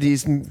 Det fordi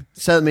sådan,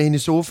 sad med hende i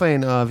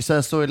sofaen, og vi sad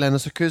og så et eller andet,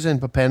 og så kyssede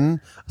hende på panden,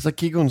 og så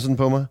kiggede hun sådan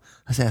på mig,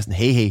 og så sagde jeg sådan,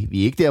 hey,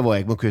 vi er ikke der, hvor jeg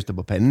ikke må kysse dig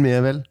på panden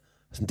mere, vel?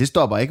 Sådan, det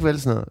stopper ikke,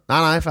 vel? Sådan noget.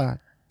 Nej, far,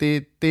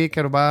 det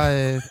kan du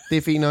bare, det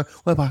er fint nok.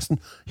 Og jeg bare sådan,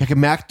 jeg kan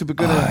mærke, du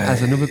begynder,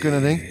 altså nu begynder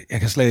det, ikke? Jeg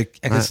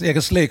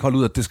kan slet ikke holde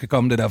ud, at det skal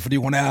komme det der, fordi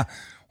hun er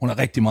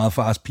rigtig meget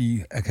fars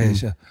pige,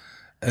 Akasia.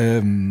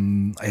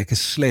 Og jeg kan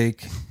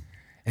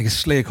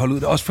slet ikke holde ud.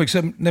 Det også for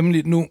eksempel,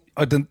 nemlig nu,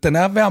 og den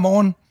er hver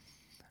morgen,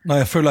 når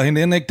jeg følger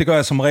hende ind, ikke? Det gør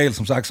jeg som regel,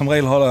 som sagt. Som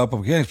regel holder jeg op på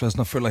parkeringspladsen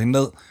og følger hende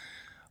ned.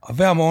 Og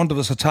hver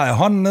morgen, så tager jeg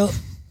hånden ned,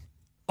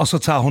 og så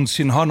tager hun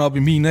sin hånd op i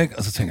min, ikke?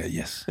 Og så tænker jeg,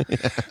 yes.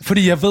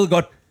 Fordi jeg ved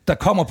godt, der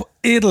kommer på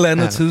et eller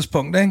andet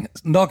tidspunkt, ikke?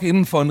 Nok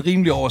inden for en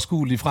rimelig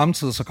overskuelig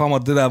fremtid, så kommer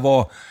det der,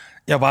 hvor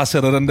jeg bare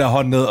sætter den der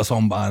hånd ned, og så er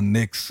hun bare,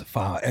 niks,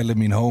 far, alle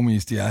mine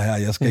homies, de er her,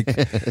 jeg skal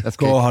ikke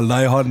gå og holde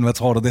dig i hånden, hvad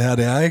tror du det her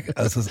det er, ikke?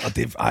 Altså, og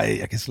det,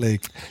 jeg kan slet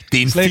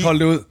ikke holde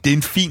det ud. Det er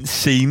en fin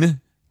scene,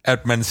 at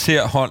man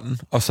ser hånden,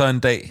 og så en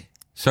dag,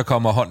 så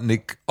kommer hånden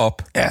ikke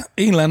op. Ja,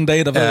 en eller anden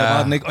dag, der ved jeg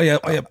bare den ikke. Og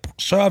jeg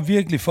sørger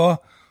virkelig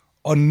for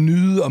at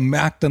nyde og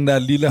mærke den der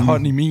lille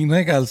hånd i min,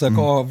 ikke? Altså, jeg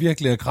går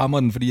virkelig og krammer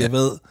den, fordi jeg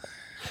ved,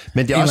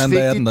 men det er også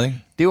vigtigt, den der,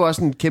 ikke? Det er jo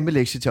også en kæmpe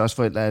lektie til os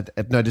forældre,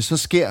 at når det så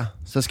sker,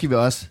 så skal vi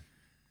også,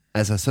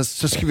 altså,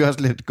 så skal vi også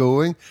let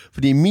go, ikke?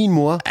 Fordi min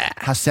mor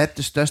har sat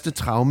det største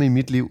traume i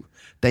mit liv.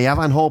 Da jeg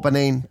var en hård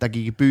banan, der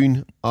gik i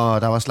byen,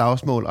 og der var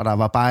slagsmål, og der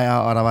var bajer,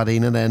 og der var det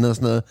ene og det andet og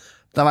sådan noget.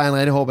 Der var jeg en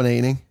rigtig hård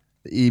banan, ikke?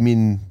 I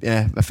min,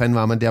 hvad fanden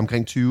var man der,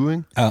 omkring 20,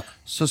 ikke? Ja.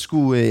 Så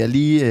skulle jeg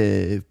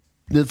lige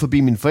ned forbi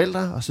mine forældre,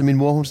 og så min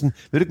mor, hun sådan,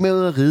 vil du ikke med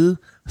ud at ride?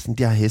 Og sådan,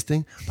 de har heste,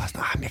 ikke? Bare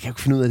sådan, men jeg kan jo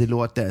ikke finde ud af det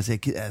lort der, altså,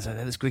 det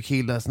er sgu ikke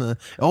helt, og sådan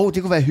noget.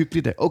 Det kunne være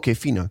hyggeligt, da. Okay,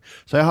 fint nok.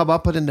 Så jeg hopper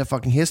op på den der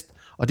fucking hest,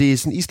 og det er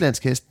sådan en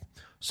islandsk hest,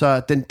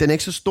 så den er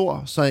ikke så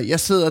stor, så jeg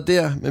sidder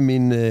der med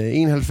min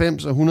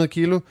 91 og 100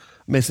 kilo,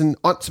 med sådan en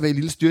åndssvag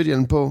lille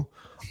styrthjelm på,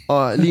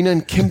 og ligner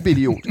en kæmpe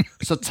idiot.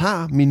 Så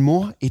tager min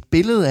mor et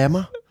billede af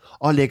mig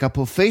og lægger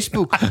på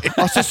Facebook,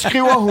 og så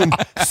skriver hun,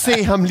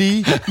 se ham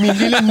lige, min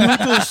lille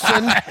nuttede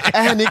søn,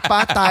 er han ikke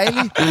bare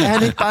dejlig? Er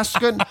han ikke bare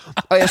skøn?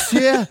 Og jeg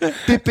siger,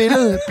 det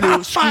billede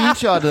blev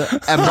screenshottet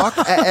amok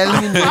af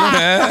alle mine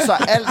venner, så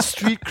alt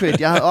street cred,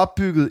 jeg havde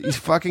opbygget i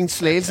fucking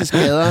Slagelses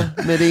gader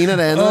med det ene og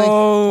det andet, ikke?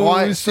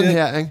 Røg sådan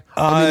her, ikke?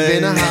 Og mine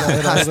venner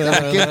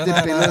har gemt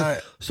det billede.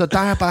 Så der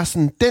er bare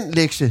sådan, den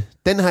lektie,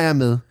 den har jeg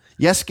med.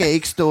 Jeg skal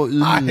ikke stå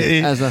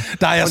ydmyg. Altså,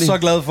 der er jeg så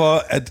glad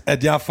for,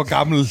 at jeg er for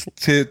gammel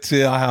til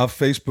at have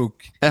Facebook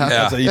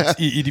altså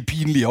i de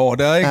pinlige år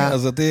der, ikke? Ja.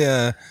 Altså, det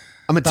er...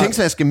 Og man tænker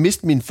sig, at jeg skal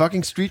miste min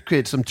fucking street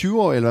cred som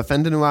 20-årig, eller hvad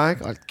fanden det nu var,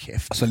 ikke? Hold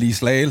kæft. Og så lige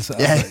Slagelse.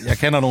 Altså, jeg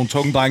kender nogle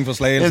tunge drenge fra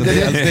Slagelse.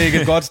 Det er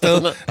ikke et godt sted.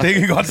 Det er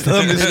ikke et godt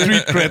sted med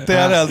street cred, det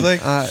er det altså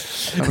ikke.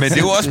 Men det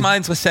er jo også meget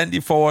interessant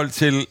i forhold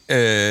til,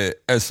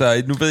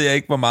 altså nu ved jeg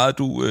ikke, hvor meget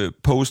du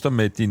poster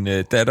med din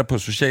datter på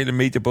sociale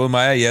medier. Både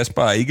mig og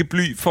Jasper er ikke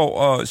bly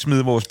for at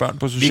smide vores børn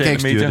på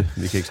sociale medier.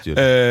 Vi kan ikke styre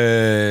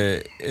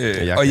det.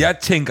 Og jeg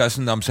tænker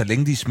sådan, om så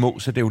længe de er små,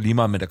 så det er jo lige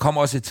meget, men der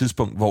kommer også et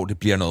tidspunkt, hvor det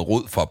bliver noget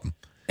rod for dem.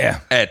 Ja.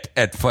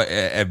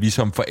 At vi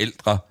som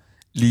forældre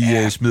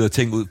lige smider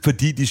ting ud,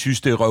 fordi de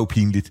synes, det er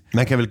røvpinligt.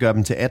 Man kan vel gøre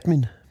dem til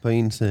admin på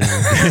ens... Jo,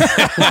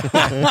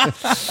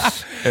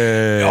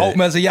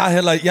 men altså,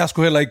 jeg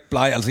skulle heller ikke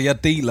blege. Altså,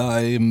 jeg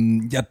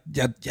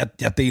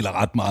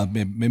deler ret meget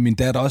med min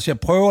datter også. Jeg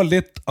prøver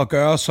lidt at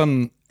gøre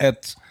sådan,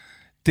 at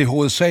det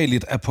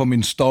hovedsageligt er på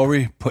min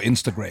story på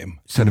Instagram.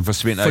 Så det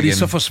forsvinder fordi igen.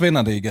 Så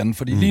forsvinder det igen.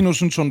 Fordi lige nu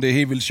synes hun, det er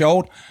helt vildt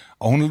sjovt,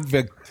 og hun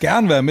vil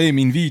gerne være med i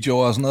mine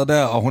videoer og sådan noget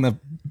der, og hun er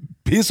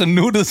pisse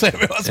nuttet, så jeg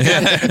vil også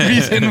gerne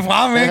vise hende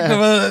frem, ikke? Du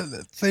ved,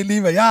 se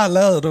lige, hvad jeg har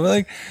lavet, du ved,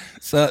 ikke?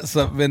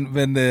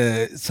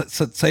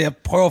 Så jeg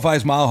prøver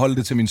faktisk meget at holde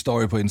det til min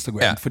story på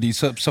Instagram, fordi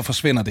så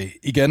forsvinder det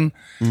igen,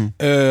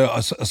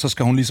 og så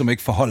skal hun ligesom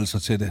ikke forholde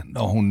sig til det,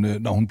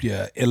 når hun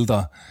bliver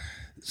ældre.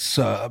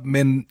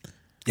 Men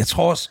jeg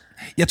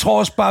tror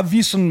også bare,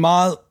 vi sådan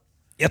meget,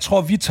 jeg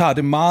tror, vi tager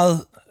det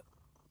meget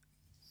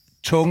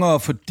tungere,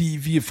 fordi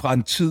vi er fra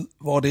en tid,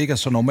 hvor det ikke er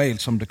så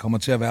normalt, som det kommer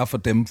til at være for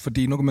dem.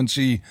 Fordi nu kan man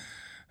sige,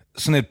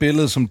 sådan et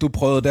billede, som du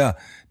prøvede der,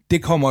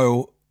 det kommer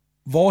jo,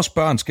 vores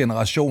børns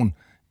generation,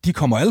 de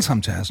kommer alle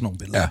sammen til at have sådan nogle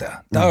billeder der.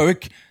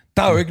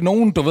 Der er jo ikke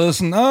nogen, du ved,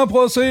 sådan,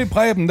 prøv at se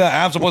Preben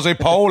der, så prøv at se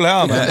Paul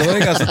her, man. Du ved,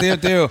 ikke? Altså,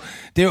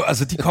 det er jo,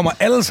 altså, de kommer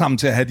alle sammen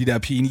til at have de der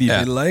pinlige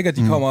billeder, ikke? Og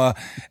de kommer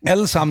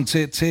alle sammen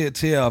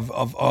til at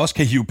også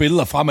kan hive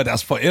billeder frem af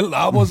deres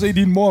forældre. Prøv at se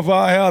din mor og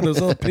far her, der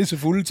sidder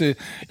pissefulde til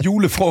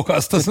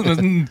julefrokost, og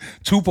sådan en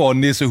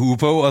Tuborg-nissehue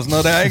på, og sådan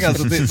noget der, ikke?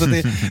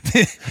 Altså,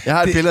 jeg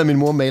har et billede af min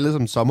mor malet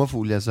som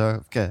sommerfugl, jeg så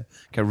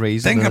kan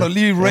raise. Den kan du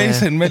lige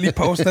raise hende med, lige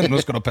poste den.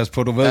 Nu skal du passe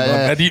på, du ved godt,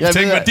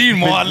 hvad din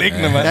mor har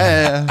liggende, mand.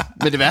 Ja.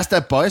 Men det værste er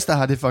boys, der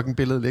har det fucking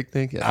billede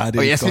liggende, ikke? Ja.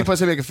 Og jeg skal prøve at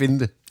se, om jeg kan finde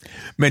det.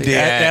 Men det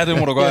er, det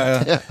må du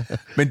gøre, ja.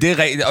 Men det er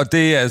rigtigt, og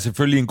det er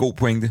selvfølgelig en god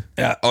pointe.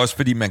 Ja. Også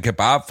fordi man kan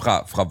bare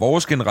fra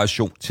vores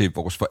generation til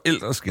vores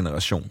forældres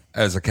generation,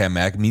 altså kan jeg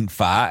mærke, at min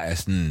far er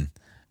sådan,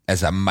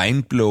 altså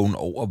mindblown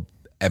over,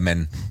 at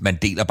man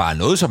deler bare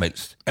noget som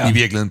helst, i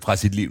virkeligheden fra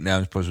sit liv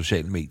nærmest på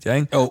sociale medier,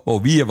 ikke? Hvor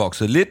vi er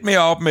vokset lidt mere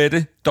op med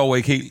det, dog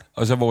ikke helt,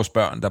 og så vores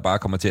børn, der bare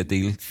kommer til at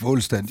dele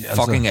fuldstændig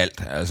fucking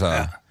alt. Altså.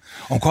 Ja.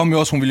 Hun kom jo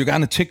også, hun ville jo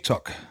gerne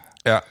TikTok.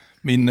 Ja.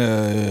 Min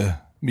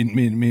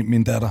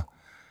datter.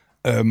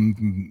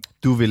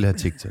 Du ville have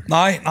TikTok?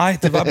 Nej,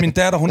 det var min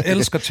datter, hun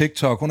elsker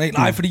TikTok.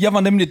 Nej, fordi jeg var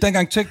nemlig,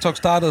 dengang TikTok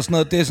startede og sådan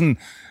noget, det er sådan,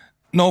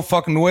 no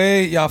fucking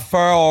way, jeg er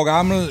 40 år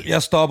gammel,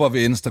 jeg stopper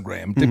ved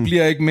Instagram. Det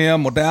bliver ikke mere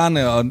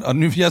moderne, og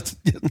nu,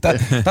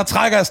 der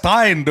trækker jeg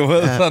stregen, du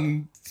ved,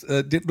 sådan,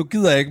 nu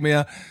gider jeg ikke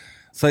mere.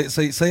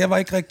 Så jeg var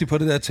ikke rigtig på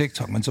det der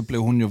TikTok, men så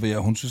blev hun jo ved,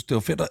 og hun synes, det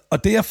var fedt.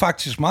 Og det jeg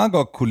faktisk meget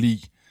godt kunne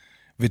lide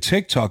ved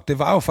TikTok, det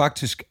var jo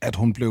faktisk, at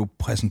hun blev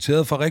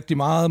præsenteret for rigtig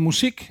meget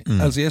musik.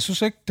 Altså, jeg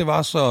synes ikke, det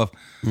var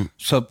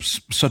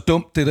så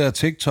dumt, det der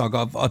TikTok,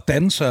 og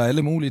danse og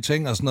alle mulige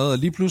ting og sådan noget. Og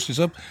lige pludselig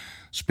så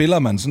spiller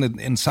man sådan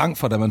en sang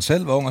for, da man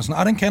selv var ung, og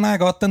sådan, den kender jeg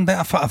godt, den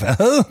der far,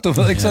 hvad? Du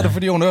ved ikke, så er det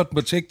fordi, hun hørte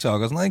på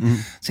TikTok og sådan noget, ikke?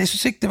 Så jeg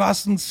synes ikke, det var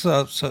sådan,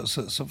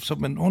 så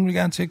men hun ville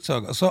gerne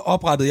TikTok. Og så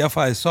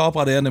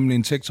oprettede jeg nemlig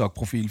en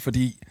TikTok-profil,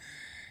 fordi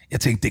jeg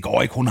tænkte, det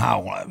går ikke, hun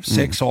er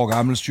 6 år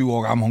gammel, 7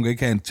 år gammel, hun kan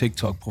ikke have en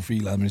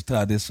TikTok-profil og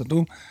administrere det, så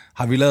nu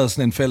har vi lavet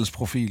sådan en fælles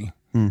profil,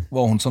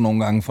 hvor hun så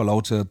nogle gange får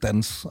lov til at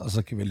danse, og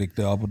så kan vi lægge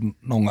det op, og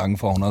nogle gange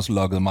får hun også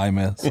logget mig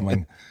med, så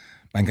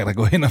man kan da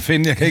gå hen og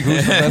finde, jeg kan ikke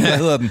huske, hvad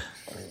hedder den.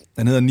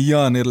 Den hedder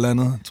Nieren et eller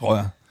andet, tror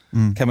jeg.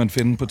 Kan man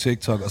finde på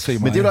TikTok og se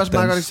mig. Men det er jo også et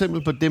meget godt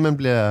eksempel på det, man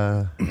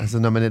bliver... Altså,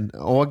 når man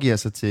overgiver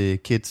sig til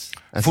kids.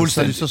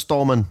 Altså, så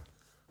står man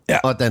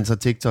og danser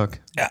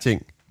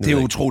TikTok-ting. Det er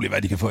utroligt,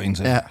 hvad de kan få en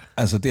til. Ja.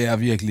 Altså, det er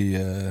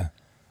virkelig...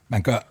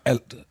 man gør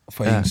alt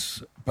for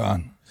ens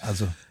børn.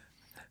 Altså,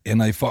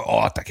 ender i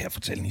for... der kan jeg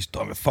fortælle en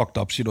historie med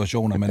fucked up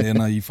situationer, man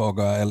ender i for at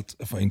gøre alt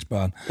for ens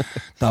børn.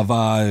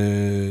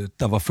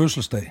 Der var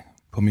fødselsdag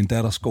på min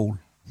datters skole.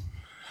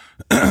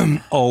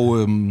 Og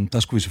der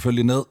skulle vi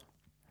selvfølgelig ned.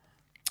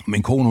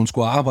 Min kone, hun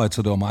skulle arbejde,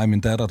 så det var mig og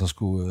min datter, der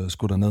skulle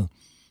derned.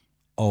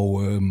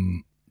 Og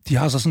de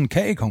har så sådan en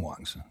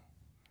kagekonkurrence.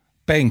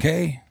 Bag en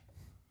kage.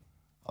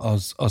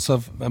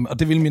 Og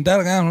det ville min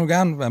datter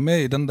gerne være med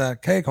i den der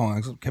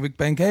kagekonkurrence. Kan vi ikke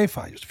bage en kage,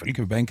 far? Jo, selvfølgelig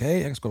kan vi bage en kage.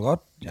 Jeg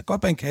kan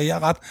godt bage en kage.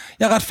 Jeg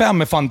er ret færdig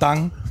med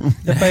fondant.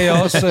 Jeg bager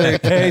også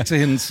kage til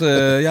hendes...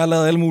 jeg har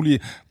lavet alle mulige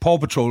Paw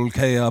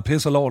Patrol-kager og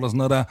pis og lort og sådan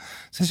noget der.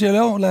 Så siger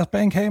jeg, lad os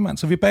bage en kage, mand.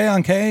 Så vi bager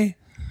en kage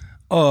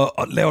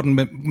og laver den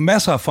med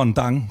masser af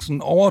fondant.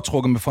 Sådan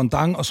overtrukket med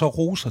fondant og så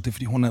roser. Det er,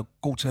 fordi hun er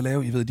god til at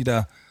lave, I ved, de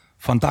der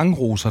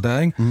fondant-roser der,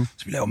 ikke? Mm.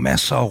 Så vi laver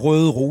masser af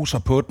røde roser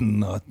på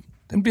den, og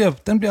den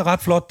bliver ret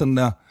flot, den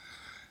der.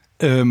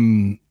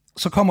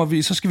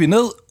 Så skal vi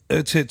ned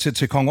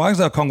til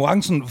konkurrencen, og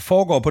konkurrencen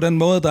foregår på den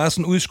måde, der er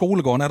sådan ude i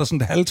skolegården, er der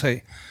sådan et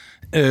halvtag,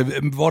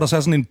 hvor der så er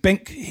sådan en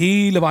bænk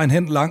hele vejen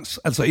hen langs,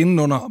 altså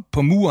indenunder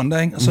på muren der,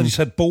 ikke? Og så er de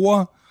sat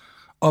borde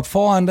op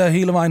foran der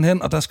hele vejen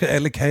hen, og der skal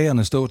alle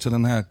kagerne stå til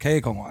den her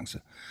kagekonkurrence.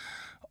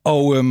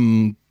 Og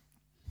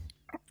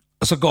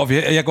så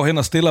jeg går hen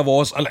og stiller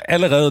vores,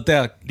 allerede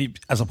der,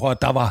 altså prøv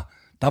at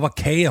der var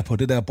kager på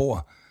det der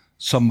bord,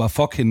 som var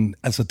fucking,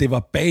 altså det var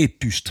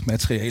bagdyst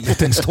materiale,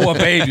 den store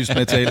bagdyst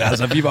materiale,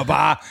 altså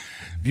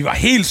vi var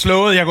helt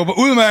slået, jeg kunne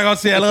udmærket godt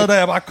se allerede, da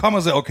jeg bare kom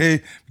og sagde, okay,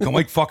 vi kommer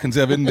ikke fucking til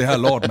at vinde det her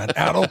lort, mand,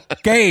 er du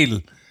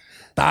gal?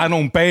 Der er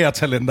nogle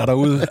bagertalenter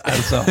derude,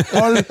 altså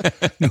hold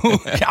nu,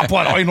 jeg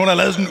prøver at nogen har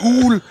lavet sådan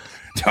en ugle,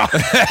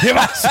 det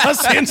var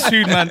så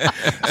sindssygt, mand.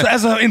 Så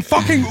altså en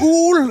fucking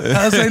ugle,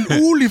 altså en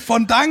ugle i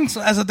fondant,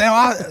 altså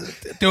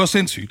det var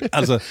sindssygt,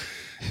 altså.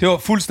 Det var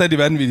fuldstændig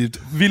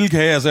vanvittigt. Vilde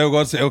kager, så jeg kunne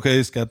godt sige,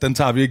 okay, skat, den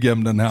tager vi ikke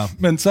hjem, den her.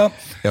 Men så...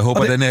 Jeg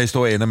håber, den her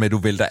historie ender med, at du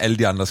vælter alle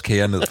de andres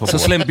kager ned på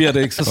bordet. Så slemt bliver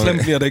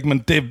det ikke, men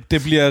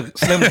det bliver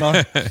slemt nok.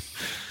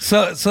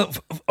 Så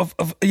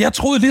jeg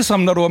troede ligesom,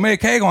 når du var med i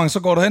kagekonkurrencen, så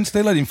går du hen,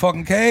 stiller din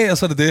fucking kage, og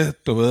så er det,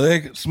 du ved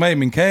ikke, smag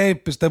min kage,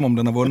 bestem om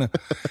den er vundet.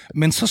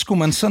 Men så skulle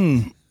man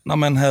sådan, når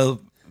man havde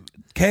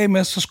kage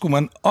med, så skulle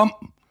man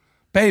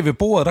bag ved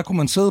bordet, der kunne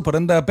man sidde på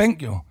den der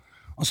bænk jo.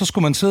 Og så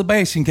skulle man sidde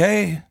bag sin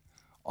kage,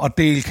 og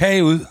dele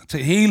kage ud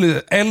til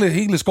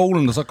hele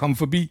skolen, der så kom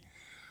forbi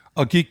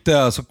og gik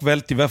der, og så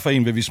valgte de, hvad for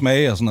en vil vi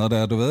smage og sådan noget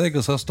der, du ved ikke,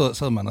 og så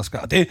sad man og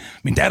skar.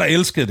 Min datter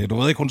elskede det, du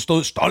ved ikke, hun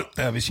stod stolt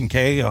der ved sin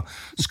kage og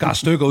skar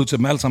stykker ud til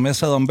dem alle sammen, jeg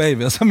sad om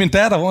bagved, og så min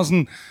datter var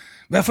sådan,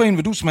 hvad for en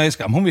vil du smage,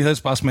 skam? Hun ville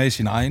helst bare smage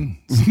sin egen.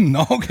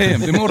 Nå okay,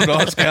 det må du da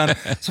også gerne.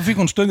 Så fik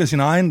hun stykker af sin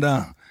egen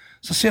der.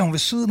 Så ser hun ved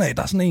siden af,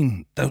 der er sådan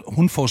en,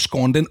 hun får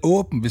skåren den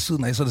åben ved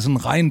siden af, så er det sådan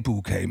en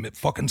regnbuekage med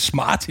fucking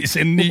Smarties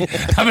indeni.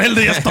 Der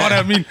væltede, jeg står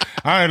der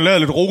jeg lavede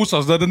lidt roser,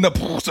 og så den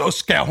der, så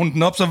skærer hun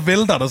den op, så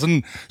vælter der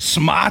sådan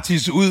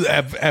Smarties ud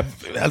af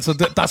altså,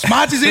 der er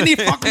Smarties inde i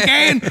fucking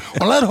kagen.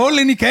 Hun lavede et hul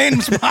ind i kagen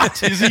med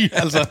Smarties i,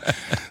 altså.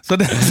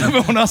 Så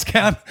vil hun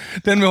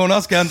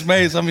også gerne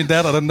smage, så min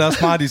datter, den der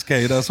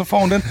Smarties-kage der. Så får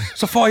hun den,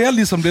 så får jeg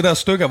ligesom det der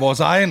stykke af vores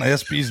egen, og jeg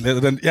spiser lidt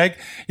af den. Jeg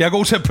er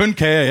god til at pynte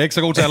kager, jeg er ikke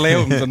så god til at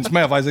lave dem, så den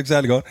smager faktisk ikke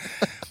særlig godt.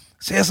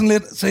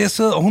 Så jeg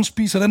sidder, og hun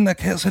spiser den der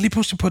kage, så lige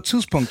pludselig på et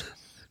tidspunkt,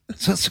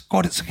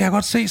 så kan jeg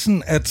godt se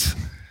sådan, at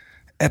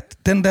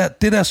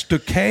det der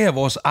stykke kage af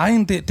vores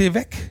egen, det er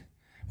væk.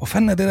 Hvor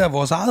fanden er det der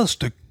vores eget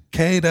stykke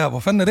kage der? Hvor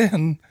fanden er det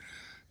henne?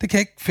 Det kan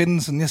jeg ikke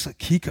finde, sådan jeg så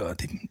kigger, og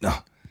det,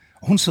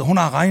 hun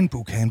har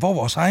regnbuekagen, hvor er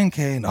vores egen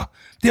kage? Nå,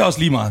 det er også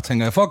lige meget,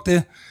 tænker jeg, fuck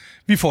det.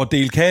 Vi får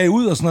delt kage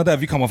ud og sådan noget der,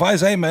 vi kommer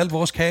faktisk af med alt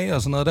vores kage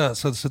og sådan noget der,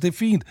 så det er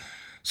fint.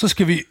 Så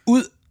skal vi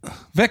ud,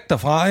 væk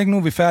derfra, ikke? Nu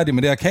er vi færdige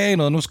med det her kage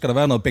noget, nu skal der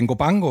være noget bingo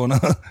bango og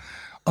noget.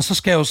 Og så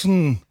skal jeg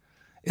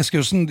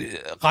jo sådan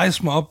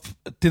rejse mig op,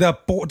 det der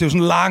bord, det er jo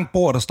sådan et langt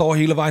bord, der står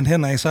hele vejen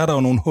henad, så er der jo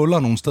nogle huller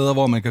nogle steder,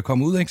 hvor man kan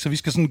komme ud, ikke? Så vi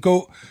skal sådan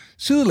gå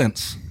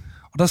sidelæns.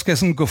 Og der skal jeg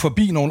sådan gå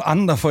forbi nogle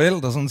andre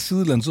forældre, sådan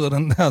sidelæns ud af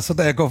den der, så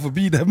da jeg går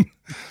forbi dem,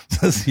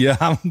 så siger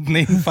ham, den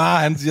ene far,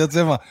 han siger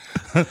til mig,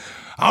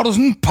 har du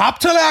sådan en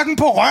paptallerken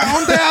på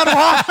røven der, du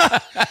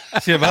har?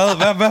 Siger,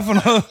 hvad for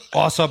noget?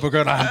 Og så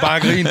begynder han bare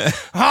at grine.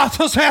 Har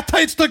du sat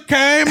dig et stykke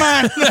kage,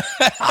 mand?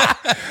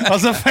 Og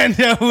så fandt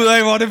jeg ud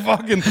af, hvor det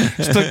fucking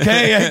stykke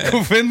kage, jeg ikke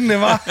kunne finde,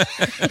 det var.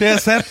 Det jeg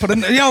sat på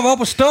den. Jeg var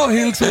oppe at stå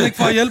hele tiden, ikke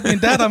for at hjælpe min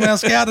datter med at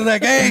skære det der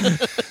kage.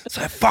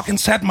 Så jeg fucking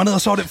satte mig ned,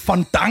 og så var det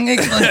fondant,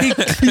 ikke? Noget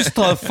helt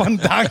klistret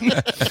fondant.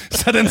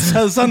 Så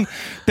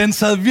den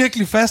sad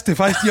virkelig fast. Det er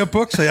faktisk de her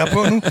bukser, jeg er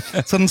på nu.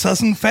 Så den sad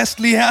sådan fast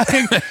lige her,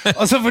 ikke?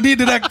 Og så fordi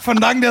det der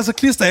fondant der så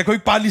klister, jeg kunne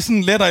ikke bare lige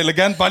sådan let og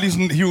elegant, bare lige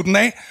sådan hive den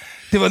af.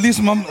 Det var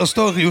ligesom om at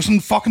stå og rive sådan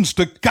en fucking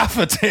stykke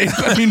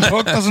gaffatape af mine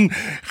bukser, sådan,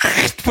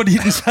 fordi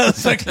den sad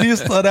så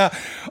klistret der.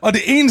 Og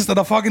det eneste,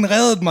 der fucking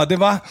reddede mig, det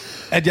var,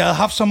 at jeg havde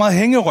haft så meget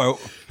hængerøv,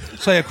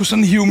 så jeg kunne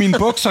sådan hive mine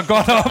bukser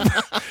godt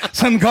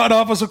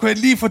op, og så kunne jeg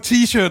lige få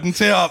t-shirten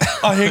til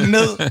at hænge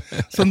ned,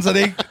 sådan så det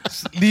ikke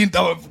lige, der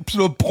var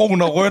sådan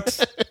brun og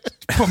rødt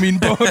på mine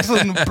bukser,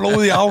 sådan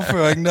blodig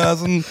afføring der,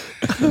 sådan,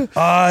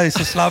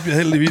 så slap jeg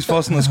heldigvis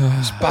for sådan, at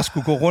bare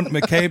skulle gå rundt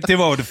med kage. Det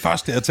var jo det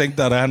første, jeg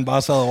tænkte, da han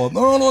bare sad og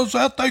rådte,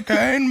 sat dig i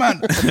kagen,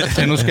 mand.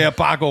 Så nu skal jeg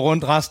bare gå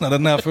rundt resten af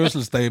den her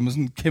fødselsdag med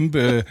sådan en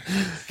kæmpe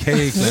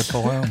kageklat på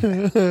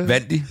røven.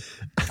 Vandt de?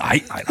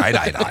 Nej.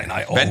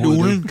 Vandt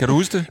ulen, kan du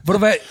huske det? Ved du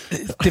hvad,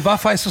 det var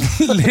faktisk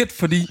sådan lidt,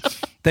 fordi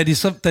da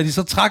de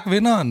så trak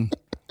vinderen,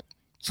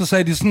 Så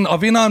sagde de sådan,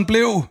 og vinderen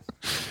blev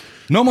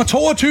nummer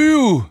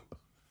 22.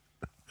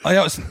 Og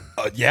jeg var sådan,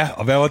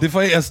 og hvad var det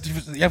for en? Altså,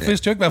 jeg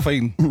vidste jo ikke, hvad for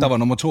en, der var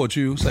nummer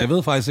 22, så jeg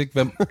ved faktisk ikke,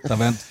 hvem der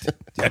vandt.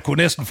 Jeg kunne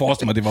næsten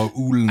forestille mig, det var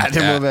ulen. Ej,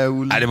 det må være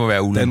ulen. Ej, det må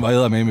være ulen. Den var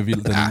eddermame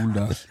vild, den ule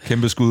der.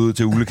 Kæmpe skud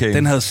til ulekagen.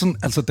 Den havde sådan,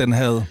 altså den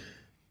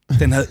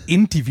havde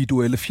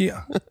individuelle fjer.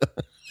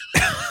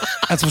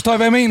 Altså, forstår I,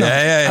 hvad jeg mener? Ja.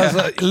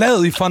 Altså,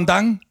 lavet i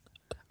fondant.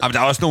 Men der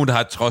er også nogen, der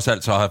har trods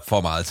alt så har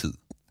for meget tid.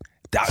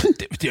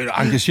 Det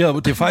er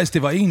engageret.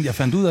 Det var en, jeg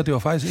fandt ud af, det var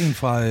faktisk en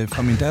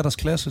fra min datters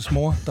klasses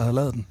mor, der havde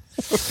lavet den.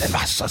 Den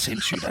var så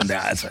sindssyg, den der,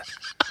 altså.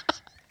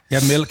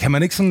 Kan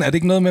man ikke sådan, er det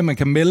ikke noget med, at man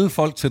kan melde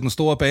folk til den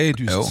store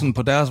bagedyst sådan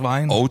på deres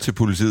vegne? Og til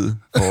politiet.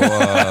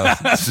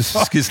 Så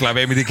skal I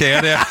slappe af med de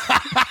kager der.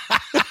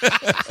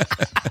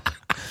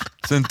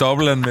 Sådan en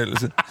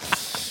dobbeltanmeldelse.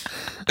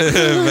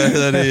 Hvad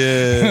hedder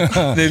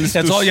det? Niels,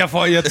 jeg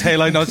tror, jeg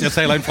taler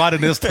ind fra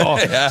det næste år.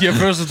 Ja. De har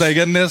fødselsdag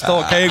igen næste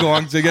år,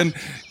 kagekonkurrence igen.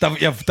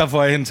 Der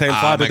får jeg en tale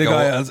fra det. Det gør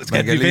jeg.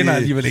 Altså, vi vinder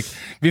alligevel ikke.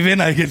 Vi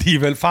vinder ikke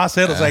alligevel. Far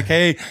sætter sig i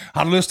kage.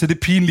 Har du lyst til det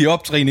pinlige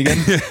optrin igen?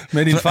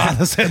 Men din far,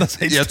 der sætter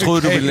sig i jeg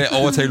troede, du ville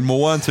overtale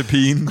moren til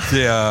pigen til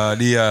at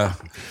lige at...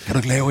 Kan du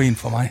ikke lave en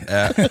for mig?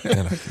 Ja,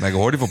 man kan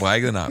hurtigt få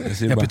brækket en arm.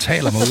 Jeg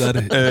betaler mig ud af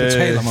det. Jeg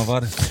betaler mig for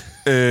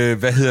det.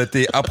 Hvad hedder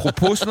det?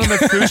 Apropos sådan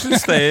noget med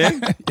fødselsdage.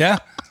 Ja.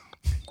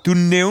 Du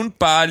nævnte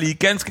bare lige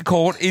ganske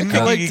kort,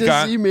 inden vi gik i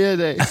gang. Sige mere i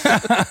dag.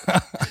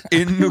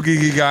 Inden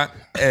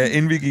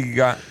vi gik i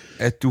gang,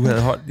 at du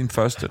havde holdt din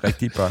første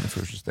rigtige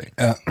børnefødselsdag.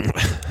 Ja.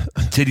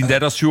 Til din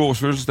datters 7-års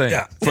fødselsdag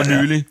for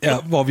nylig. Ja,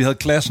 hvor vi havde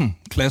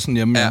klassen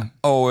hjemme. Ja,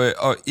 og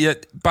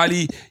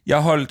jeg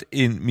holdt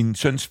min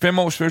søns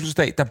 5-års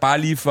fødselsdag, der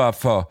bare lige var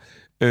for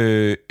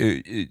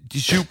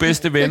de 7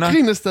 bedste venner. Jeg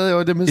griner stadig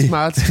over det med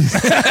Smarties.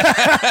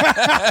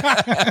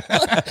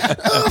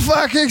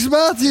 Fuck, ikke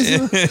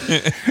Smarties.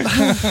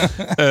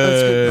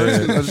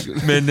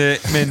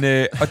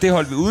 Men og det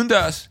holdt vi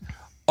udendørs,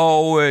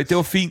 og det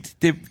var fint.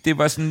 Det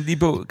var sådan lige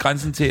på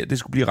grænsen til, at det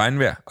skulle blive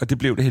regnvejr, og det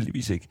blev det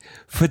heldigvis ikke.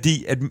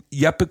 Fordi at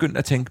jeg begyndte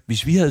at tænke,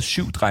 hvis vi havde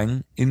 7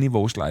 drenge inde i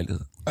vores lejlighed,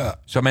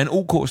 som er en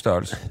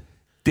OK-størrelse,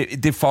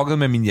 det fuckede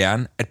med min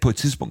hjerne, at på et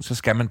tidspunkt, så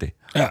skal man det.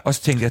 Ja. Og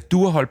så tænkte jeg, at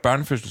du har holdt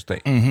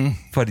børnefødselsdag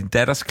for din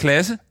datters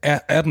klasse.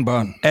 18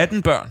 børn.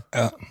 18 børn.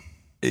 Ja.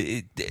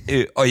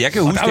 Og jeg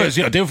kan huske... Og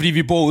det er jo fordi,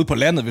 vi bor ude på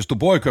landet. Hvis du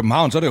bor i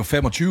København, så er det jo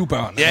 25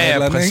 børn.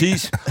 Ja,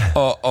 præcis.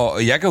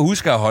 og jeg kan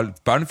huske at have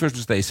holdt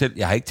børnefødselsdag selv.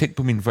 Jeg har ikke tænkt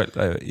på mine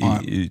forældre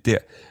der.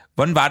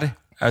 Hvordan var det?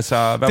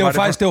 Altså, det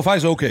var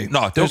faktisk okay. Nå,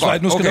 det var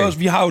godt. Nu skal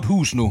vi har jo et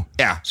hus nu,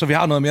 så vi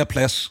har noget mere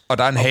plads. Og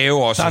der er en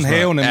have også. Der er en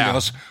have nemlig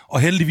også. Og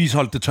heldigvis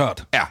holdt det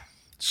tørt. Ja.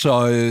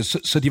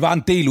 Så de var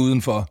en del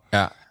udenfor.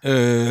 Ja.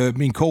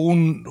 Min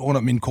kone,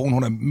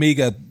 hun er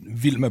mega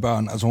vild med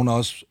børn. Altså hun har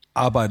også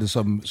arbejdet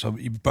som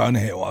i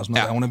børnehaver og sådan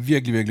noget. Ja. Hun er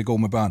virkelig, virkelig god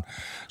med børn.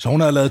 Så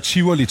hun har lavet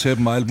Tivoli til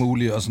dem og alt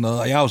muligt og sådan noget.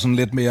 Og jeg er jo sådan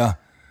lidt mere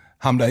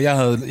ham der. Jeg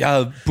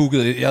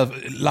havde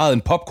lejet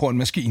en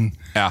popcornmaskine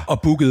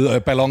og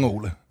booket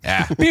Ballon-Ole.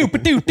 Ja. Så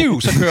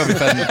kører vi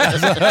fandme.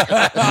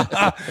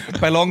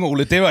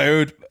 Ballon-Ole, det var jo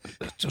et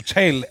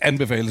totalt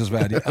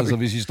anbefalesværdigt. Altså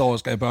hvis I står og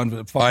skal have børn.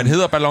 Og han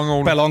hedder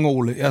Ballon-Ole?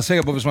 Ballon-Ole. Jeg er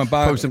sikker på, hvis man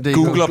bare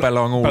googler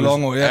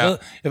Ballon-Ole. Jeg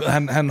ved,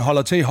 han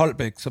holder til i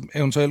Holbæk, som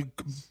eventuelt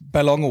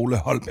Ballon-Ole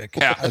Holbæk.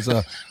 Ja.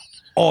 Altså,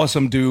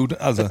 awesome dude.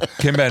 Altså,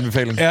 kæmpe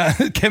anbefaling. Ja,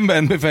 kæmpe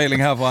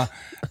anbefaling herfra.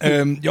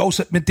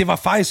 Men det var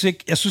faktisk ikke...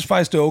 Jeg synes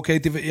faktisk, det var okay.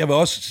 Jeg vil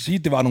også sige,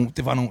 det var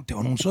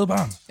nogle søde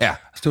børn. Ja.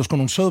 Altså, det var sgu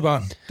nogle søde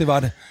børn. Det var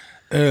det.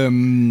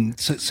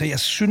 Så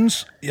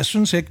jeg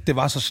synes ikke, det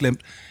var så slemt.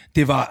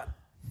 Det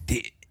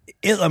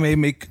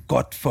eddermame ikke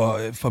godt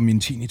for min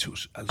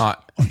tinnitus. Altså, nej.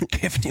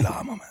 Kæft, de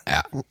larmer, mand.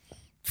 Ja.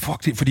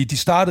 Fuck det, fordi det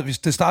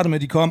startede med,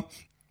 at de kom,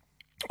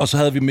 og så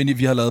havde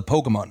vi havde lavet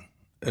Pokémon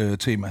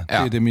tema.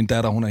 Ja. Det er min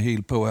datter, hun er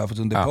helt på her for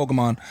tiden. Det er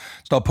Pokémon.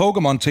 Så der er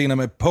Pokémon-tema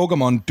med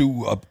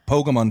Pokémon-du og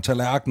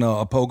Pokémon-tallerkener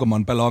og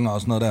Pokémon-balloner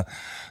og sådan noget der.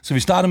 Så vi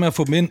startede med at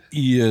få dem ind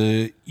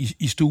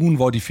i stuen,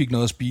 hvor de fik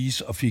noget at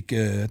spise, og fik...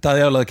 der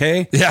havde jeg lavet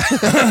kage. Ja.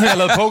 Jeg havde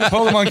lavet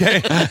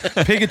Pokémon-kage.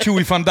 Pikachu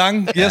i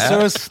fondant. Yes,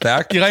 sir.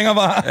 Stærk. De ringer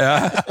bare.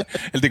 Ja.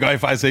 Eller det gør jeg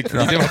faktisk ikke,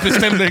 fordi det var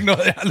bestemt ikke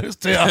noget, jeg har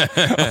lyst til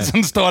at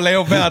sådan stå og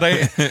lave hver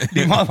dag.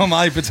 Lige meget for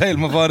meget, I betalte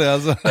mig for det,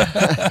 altså.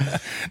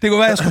 Det kunne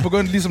være, at jeg skulle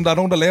begynde, ligesom der er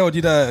nogen, der laver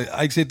de der...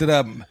 Har ikke set det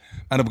der...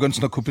 Man har begyndt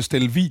sådan at kunne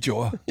bestille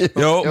videoer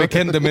med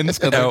kendte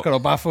mennesker. Der kan du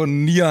bare få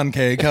en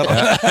nieren-kage, kan du?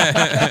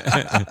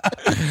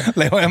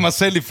 Laver jeg mig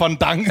selv i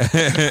fondant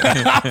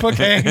på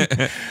kagen.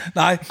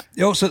 Nej,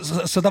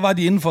 så der var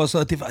de indenfor,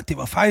 så det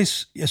var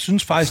faktisk... Jeg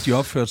synes faktisk, de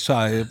opførte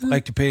sig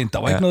rigtig pænt. Der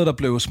var ikke noget, der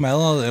blev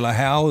smadret eller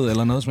hærget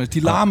eller noget som helst. De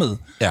larmede.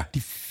 Ja.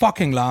 De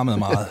fucking larmede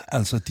meget.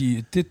 Altså,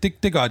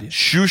 det gør de.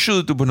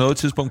 Shushede du på noget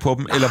tidspunkt på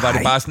dem, eller var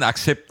det bare sådan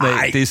accept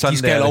af, det er sådan, de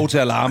skal have lov til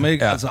at larme,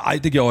 ikke? Ja. Altså,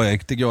 det gjorde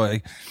jeg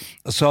ikke.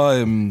 Og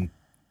så...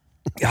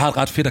 jeg har et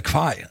ret fedt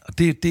akvarie, og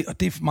det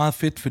er meget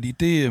fedt, fordi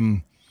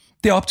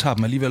det optager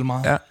dem alligevel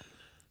meget.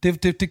 Ja.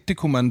 Det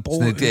kunne man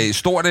bruge... Det er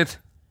stort et?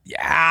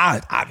 Ja,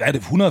 hvad er det?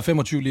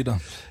 125 liter.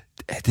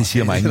 Ja, det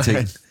siger mig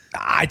ingenting.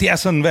 Nej, det er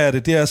sådan, hvad er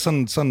det? Det er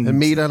sådan... 1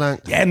 meter lang?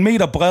 Ja, 1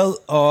 meter bred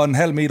og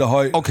 1,5 meter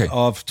høj,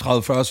 og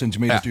 30-40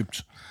 centimeter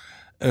dybt.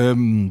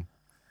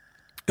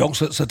 Jo,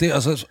 så det,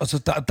 altså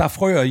der er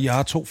frøer i, jeg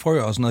har 2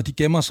 frøer og sådan noget, de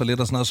gemmer sig lidt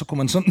og sådan noget, så kunne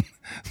man sådan,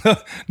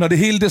 når det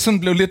hele det sådan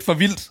blev lidt for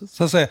vildt,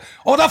 så sagde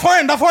jeg, der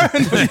er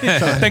frøen, fordi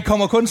den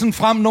kommer kun sådan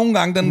frem nogle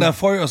gange, den der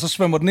frø, og så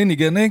svømmer den ind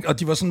igen, ikke? Og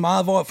de var sådan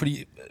meget,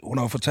 fordi hun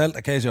har jo fortalt,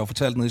 Akasia har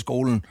fortalt nede i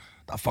skolen,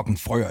 der er fucking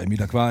frøer i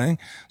mit akvarie,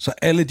 ikke? Så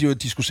alle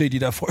de skulle se de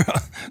der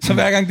frøer, så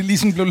hver gang det lige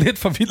sådan blev lidt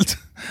for vildt,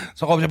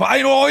 så råbte jeg bare,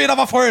 der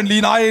var frøen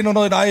lige,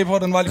 nej, hvor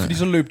den var lige, fordi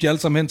så løb de alle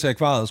sammen hen til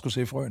akvariet og skulle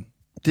se frøen.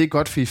 Det er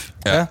godt fif.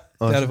 Ja, det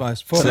er det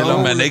faktisk. Selvom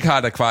man ikke har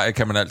et akvarie,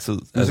 kan man altid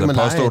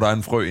påstå, der er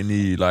en frø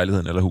inde i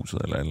lejligheden eller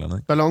huset eller et eller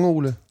andet.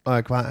 Ballonole og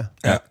akvarie.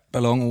 Ja,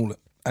 ballonole,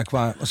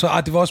 akvarie. Og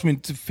så det var også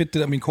fedt, det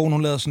der, min kone,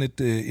 hun lavede sådan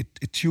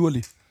et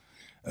tivoli.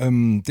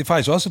 Det er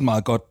faktisk også et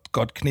meget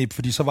godt knep,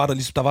 fordi så var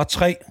der var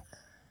 3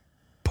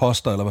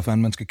 poster, eller hvad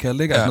fanden man skal kalde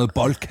det, ikke? Altså noget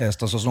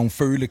boldkaster, så sådan nogle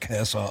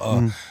følekasser, og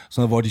sådan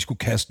noget, hvor de skulle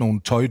kaste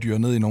nogle tøjdyr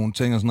ned i nogle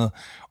ting og sådan noget.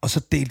 Og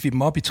så delte vi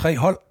dem op i 3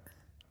 hold.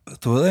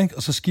 Du ved, ikke?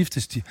 Og så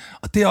skiftes de.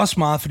 Og det er også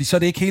meget, fordi så er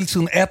det ikke hele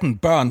tiden 18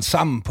 børn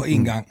sammen på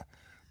én gang.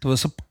 Du ved,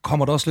 så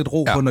kommer der også lidt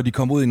ro på, når de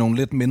kommer ud i nogle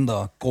lidt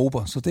mindre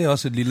grupper. Så det er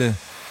også et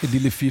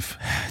lille fif.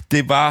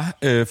 Det var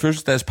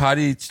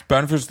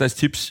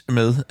børnefødselsdagstips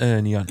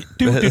med, Nian.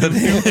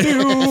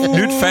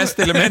 Nyt fast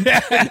element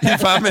i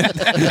farmænd.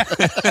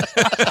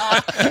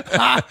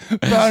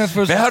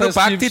 Hvad har du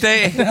bagt i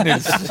dag,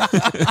 Niels?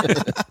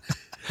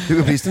 Du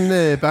kan blive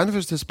sådan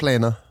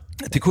børnefødselsdagsplaner.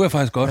 Det kunne jeg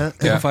faktisk godt.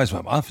 Det kunne faktisk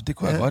være meget, det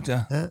kunne jeg godt, ja.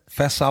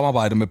 Fast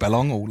samarbejde med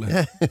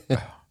Ballon-Ole.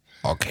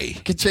 Okay.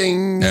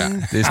 Ka-ching. Ja,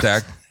 det er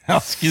stærkt. Ja,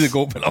 skide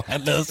god ballon,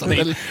 han lavede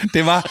sådan en.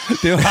 Det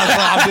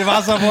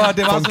var så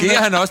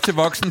fungerer han også til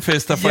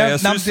voksenfester, for jeg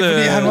synes...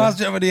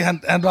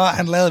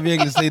 Han lavede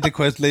virkelig sådan det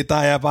kunne jeg der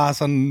er bare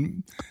sådan...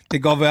 Det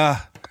kan godt være...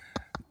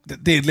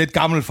 Det er et lidt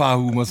gammel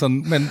farhumor,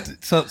 sådan, men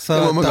så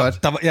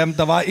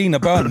der var en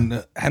af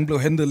børnene, han blev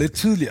hentet lidt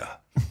tidligere.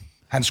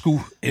 Han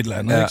skulle et eller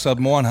andet, ikke? Så at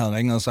moren havde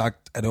ringet og sagt,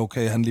 at det er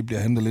okay, han lige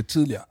bliver hentet lidt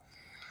tidligere.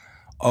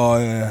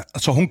 Og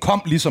så hun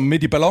kom ligesom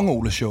midt i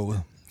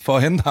Ballon-Ole-showet for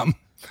at hente ham.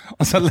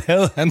 Og så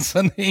lavede han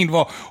sådan en,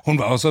 hvor hun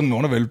var jo sådan,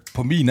 hun er vel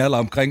på min alder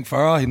omkring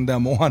 40, hende der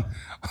moren.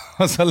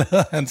 Og så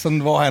lavede han sådan,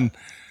 hvor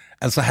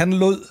han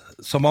lød,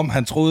 som om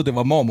han troede, det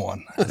var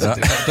mormoren. Altså,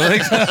 det var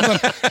ikke sådan,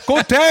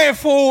 goddag,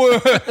 fru.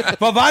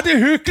 Hvor var det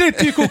hyggeligt,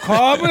 de kunne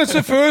komme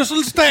til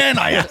fødselsdagen.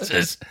 Og jeg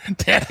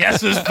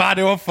synes bare,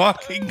 det var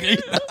fucking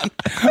grineren.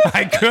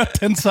 Han kørte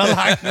den så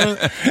langt ned.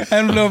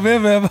 Han blev ved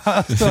med at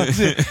bare stå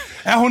til.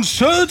 Er hun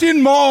sød,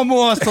 din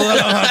mormor?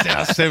 Det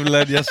er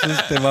simpelthen, jeg synes,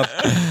 det var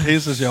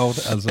pisse sjovt,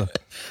 altså.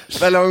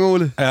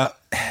 Ballon-Ole. Ja.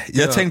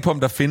 Jeg tænkte på, om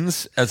der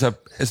findes sådan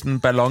en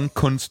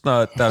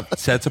ballonkunstner, der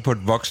satser på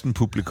et voksen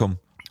publikum.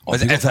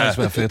 Det kan faktisk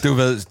være fedt. Du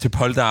ved, til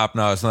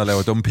polterabner og sådan noget,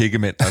 laver dumme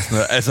pikkemænd og sådan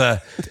noget. Altså,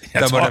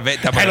 der må være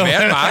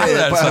et marked,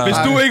 altså. Hvis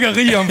du ikke er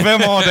rig om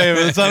 5 år,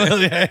 David, så ved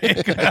jeg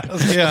ikke, hvad der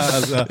sker,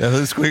 altså. Jeg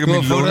ved sgu ikke, om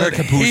min lunger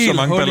kan puste så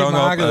mange balloner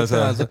op,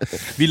 altså.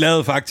 Vi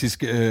lavede faktisk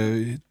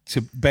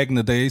til back in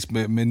the days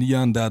med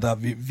Nian, der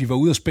vi var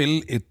ude at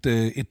spille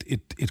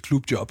et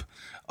klubjob.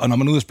 Og når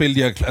man er ude at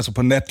spille altså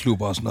på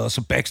natklubber og sådan noget,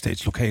 så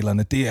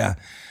backstage-lokalerne,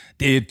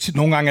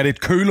 nogle gange er det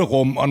et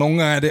kølerum, og nogle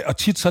gange er det, og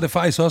tit så er det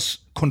faktisk også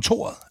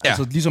kontoret. Ja.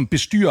 Altså ligesom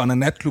bestyreren af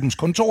natklubbens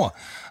kontor.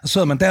 Og så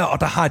sidder man der, og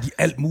der har de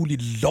alt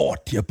muligt lort,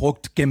 de har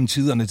brugt gennem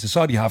tiderne til. Så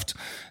har de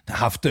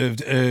haft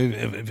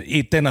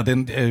den og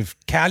den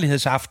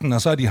kærlighedsaften,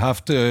 og så har de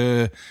haft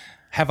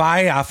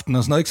Hawaii-aften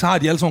og sådan noget. Ikke? Så har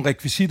de alle sådan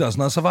rekvisitter og sådan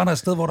noget. Så var der et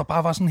sted, hvor der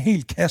bare var sådan en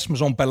hel kasse med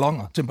sådan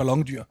balloner til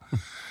ballondyr.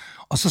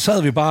 Og så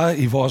sad vi bare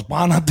i vores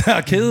brænder der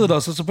og kædede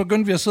os, og så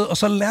begyndte vi at sidde, og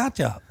så lærte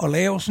jeg at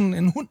lave sådan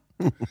en hund.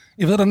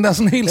 Jeg ved, den der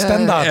sådan helt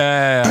standard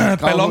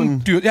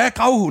ballondyr. Ja,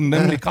 gravhunden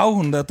nemlig.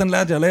 Gravhunden der, den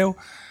lærte jeg at lave.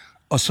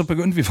 Og så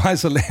begyndte vi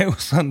faktisk at lave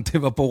sådan,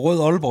 det var på Rød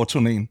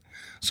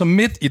Aalborg-turnéen. Så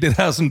midt i det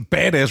der sådan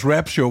badass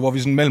rap-show, hvor vi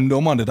sådan mellem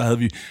numrene, der havde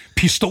vi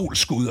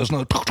pistolskud og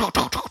sådan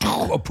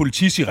noget, og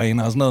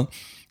politisirener og sådan noget.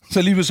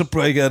 Så lige så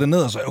breakede jeg det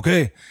ned og sagde, okay,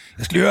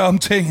 jeg skal lige høre om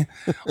ting.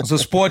 Og så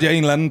spurgte jeg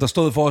en eller anden, der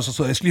stod for os, og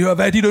så jeg skal lige høre,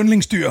 hvad er dit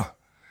yndlingsdyr?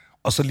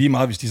 Og så lige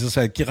meget, hvis de så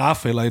sagde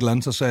giraf eller et eller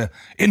andet, så sagde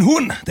jeg, en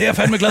hund, det er jeg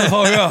fandme glad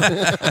for at høre.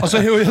 Og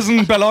så hævde jeg sådan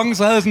en ballon,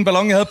 så havde jeg sådan en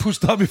ballon, jeg havde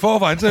pustet op i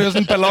forvejen, så hævde jeg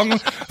sådan en ballon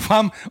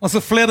frem, og så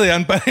flettede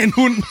jeg en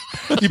hund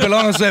i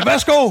ballonen og sagde,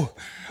 værsgo,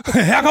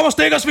 her kommer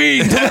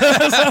stikkersvin.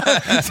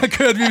 så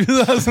kørte vi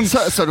videre. Sådan.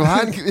 Så du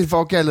har en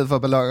forkærlighed for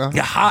balloner?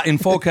 Jeg har en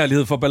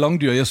forkærlighed for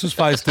ballondyr. Jeg synes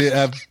faktisk, det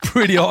er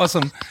pretty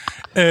awesome.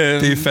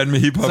 Det er fandme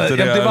hiphop, det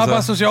der. Det var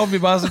bare så sjovt.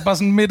 Vi var bare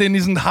sådan midt inde i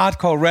sådan en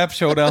hardcore rap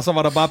show der, og så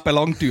var der bare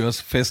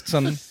ballondyrsfest.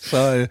 Sådan.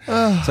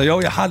 Så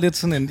jo, jeg har lidt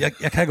sådan en...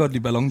 Jeg kan godt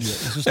lide ballondyr.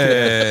 Jeg synes, det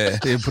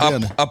er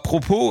imponerende.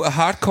 Apropos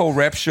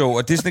hardcore rap show,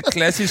 og det er sådan et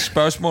klassisk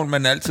spørgsmål,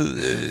 man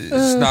altid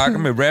snakker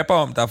med rapper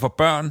om, der er for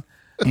børn.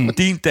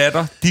 Din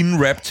datter,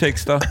 dine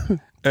raptekster,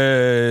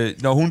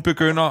 når hun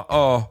begynder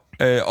at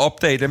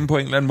opdage dem på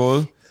en eller anden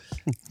måde,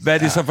 hvad er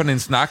det så for en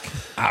snak,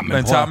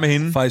 man tager med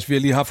hende? Faktisk, vi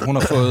har lige haft,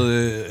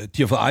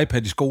 de har fået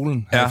iPad i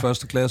skolen her i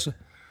første klasse.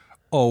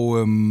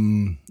 Og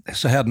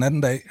Så her den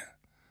anden dag,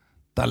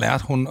 der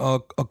lærte hun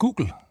at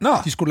google. Nå.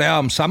 De skulle lære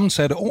om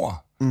sammensatte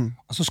ord.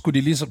 Og så skulle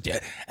de ligesom... Ja,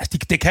 altså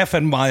det kan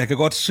fandme meget. Jeg kan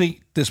godt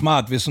se det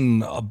smart ved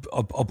sådan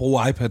at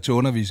bruge iPad til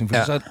undervisning.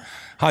 For så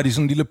har de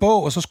sådan en lille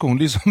bog, og så skulle hun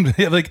ligesom...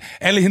 Jeg ved ikke,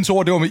 alle hendes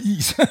ord, det var med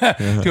is.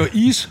 Det var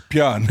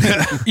isbjørn,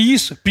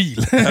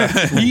 isbil,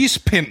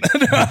 ispind.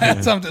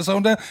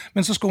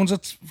 Men så skulle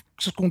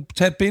hun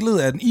tage et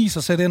billede af en is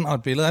og sætte ind, og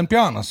et billede af en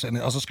bjørn og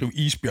så skrive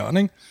isbjørn,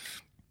 ikke?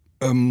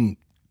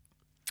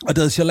 Og det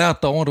havde jeg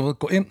lært derovre, du ved,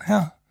 gå ind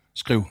her,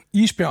 skriv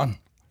isbjørn,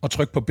 og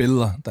tryk på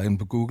billeder derinde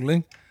på Google,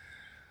 ikke?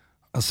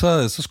 Og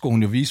så skulle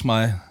hun jo vise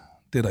mig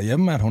det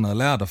derhjemme, at hun havde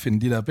lært at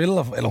finde de der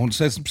billeder. Eller hun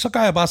sagde, så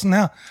gør jeg bare sådan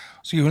her.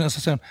 Så gik hun, og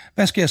så sagde hun,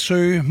 hvad skal jeg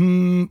søge?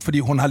 Fordi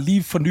hun har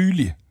lige for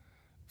nylig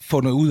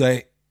fundet ud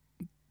af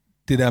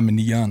det der med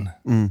nieren.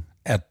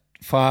 At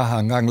far har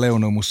engang lavet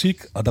noget musik,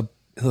 og der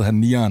hed han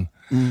nieren.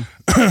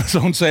 Så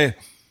hun sagde,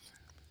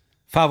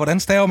 far, hvordan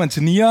staver man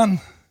til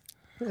nieren?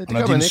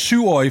 Når din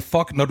 7-årige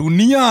når du er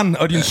nieren,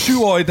 og din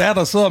 7-årige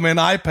datter sidder med en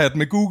iPad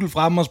med Google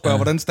frem og spørger,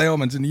 hvordan staver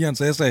man til nieren?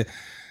 Så jeg sagde,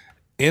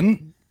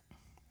 N-I-A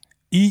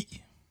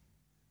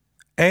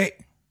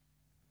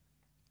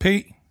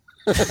P-Q-Z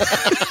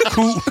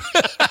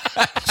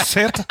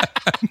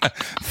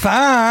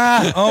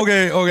Far!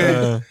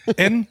 Okay.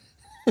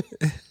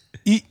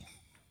 N-I-A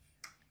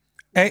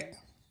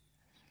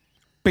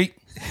B-C-D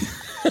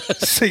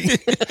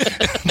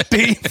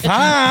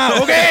Far!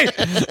 Okay!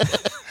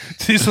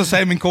 Så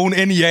sagde min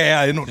kone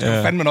N-I-A-R endnu. Det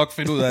var fandme nok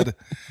finde ud af det.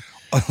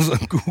 Og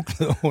så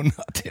googlede hun,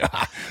 og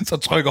så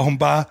trykker hun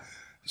bare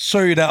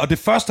søg der, og det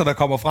første, der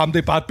kommer frem,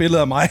 det er bare et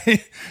billede af mig,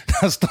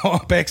 der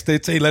står backstage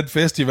til en eller anden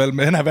festival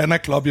med en Havana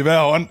Club i hver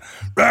hånd.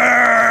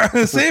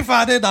 Se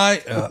far, det er dig.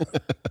 Ja,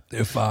 det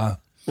er far.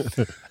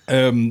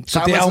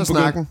 Så det er hun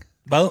snakken.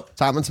 Hvad?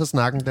 Tager man så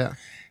snakken der?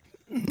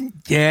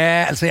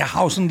 Ja, altså jeg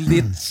har jo sådan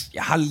lidt,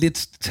 jeg har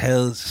lidt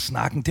taget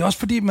snakken. Det er også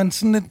fordi, man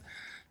sådan lidt,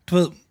 du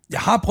ved, jeg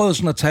har prøvet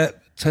sådan at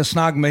tage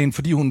snakken med hende,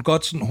 fordi hun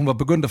var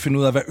begyndt at finde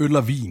ud af, hvad øl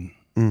og vin,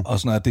 og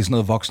sådan at det er sådan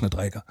noget voksne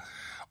drikker.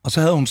 Og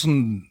så havde hun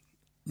sådan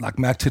lagt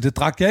mærke til, det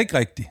drak jeg ikke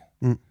rigtigt.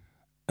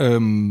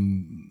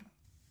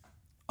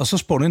 Og så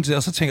spurgte hun ind til,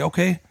 og så tænkte jeg,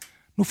 okay,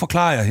 nu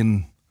forklarer jeg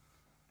hende,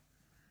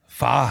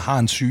 far har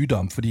en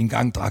sygdom, fordi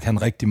engang drak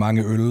han rigtig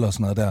mange øl og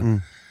sådan noget der.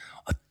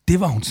 Og det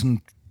var hun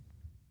sådan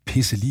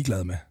pisse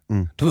ligeglad med.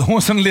 Du ved, hun var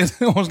sådan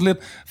lidt,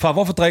 far,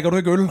 hvorfor drikker du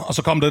ikke øl? Og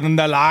så kom der den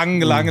der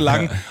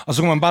lange, og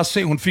så kunne man bare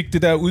se, hun fik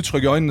det der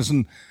udtryk i øjnene,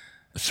 sådan...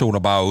 Så der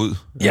bare ud.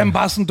 Jamen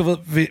bare sådan, du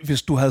ved,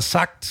 hvis du havde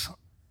sagt,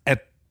 at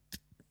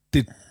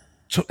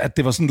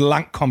det var sådan et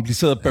langt,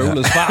 kompliceret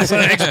bøvlet svar, så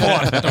havde jeg ikke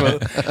spurgt, du ved.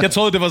 Jeg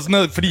troede, det var sådan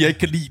noget, fordi jeg ikke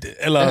kan lide det,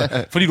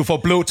 eller fordi du får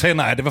blå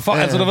tænder af det.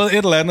 Altså, du ved, et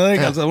eller andet,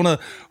 ikke? Altså, hun havde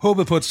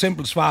håbet på et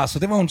simpelt svar, så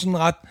det var hun sådan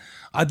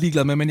ret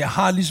ligeglad med. Men jeg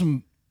har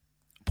ligesom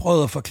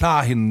prøvet at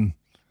forklare hende.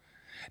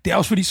 Det er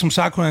også fordi, som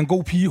sagt, hun er en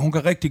god pige. Hun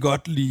kan rigtig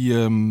godt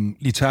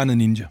lide Ternet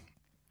Ninja.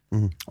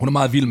 Hun er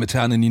meget vild med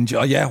Ternet Ninja.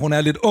 Og ja, hun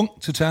er lidt ung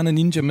til Ternet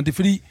Ninja, men det er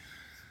fordi,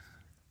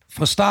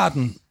 fra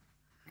starten,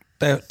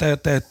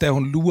 da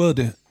hun lurede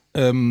det,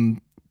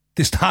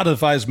 det startede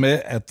faktisk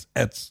med,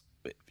 at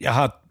jeg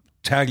har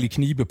Terkel i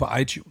knibe på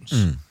iTunes.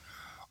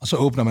 Og så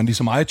åbner man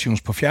ligesom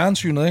iTunes på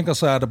fjernsynet, ikke? Og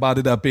så er der bare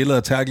det der billede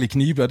af Terkel i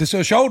knibe, og det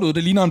ser sjovt ud,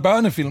 det ligner en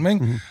børnefilm,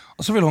 ikke?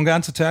 Og så vil hun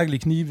gerne til Terkel i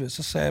knibe.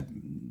 Så sagde jeg,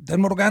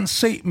 den må du gerne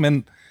se,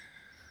 men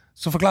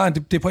så forklarer jeg,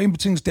 det er på en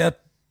betingelse, det er, at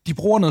de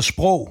bruger noget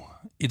sprog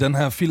i den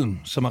her film,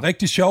 som er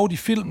rigtig sjovt i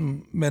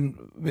filmen, men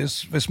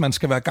hvis man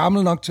skal være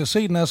gammel nok til at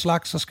se den her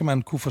slags, så skal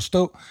man kunne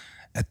forstå,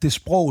 at det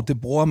sprog,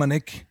 det bruger man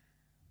ikke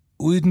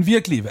ude i den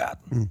virkelige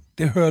verden.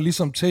 Det hører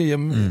ligesom til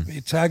hjemme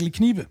i Terkel i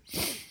knibe.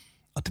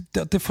 Og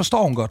det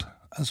forstår hun godt.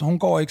 Altså hun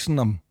går ikke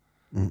sådan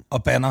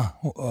og banner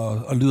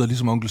og lyder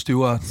ligesom onkel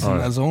Stewart.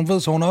 Altså hun ved,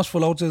 så hun også får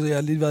lov til, at jeg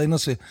har lige været inde og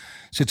se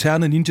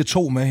Ternet Ninja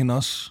 2 med hende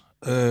også.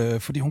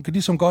 Fordi hun kan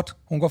ligesom godt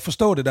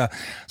forstå det der.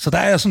 Så der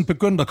er jeg sådan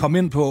begyndt at komme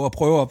ind på og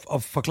prøve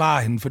at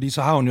forklare hende, fordi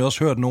så har hun jo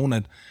også hørt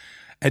nogle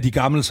af de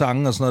gamle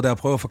sange og sådan noget der, og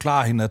prøve at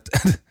forklare hende,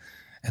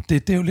 at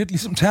det er jo lidt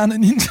ligesom Ternet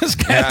Ninja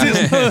skal. Ja.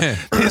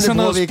 Det er sådan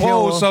noget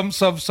sprog,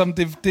 som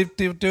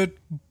det er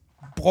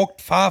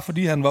brugt far,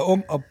 fordi han var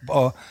ung,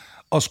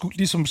 og skulle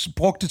ligesom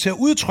brugt det til at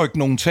udtrykke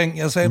nogle ting.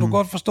 Jeg sagde, du kan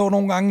godt forstå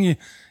nogle gange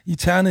i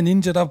Ternet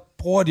Ninja, der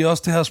bruger de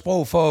også det her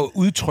sprog for at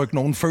udtrykke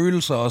nogle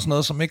følelser og sådan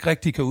noget, som ikke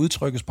rigtig kan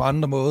udtrykkes på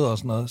andre måder og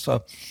sådan noget. Så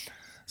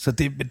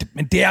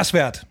men det er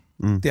svært.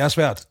 Det er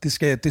svært. Det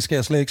skal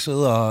jeg slet ikke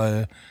sidde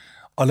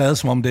og lade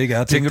som om det ikke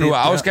er. Tænker du at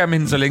afskærme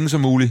hende så længe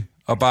som muligt?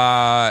 Og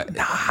bare...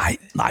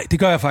 Nej, det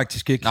gør jeg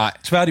faktisk ikke. Nej.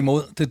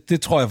 Tværtimod,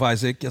 det tror jeg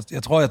faktisk ikke.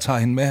 Jeg tror, jeg tager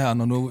hende med her,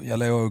 når nu jeg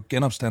laver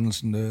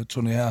genopstandelsen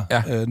turné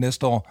her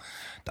næste år.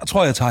 Der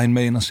tror jeg tager hende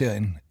med ind og ser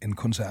en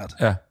koncert.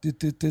 Ja.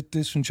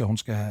 Det synes jeg, hun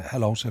skal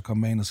have lov til at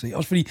komme med ind og se.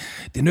 Også fordi,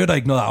 det nytter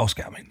ikke noget at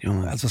afskærme hende.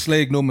 Jo. Altså slet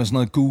ikke noget med sådan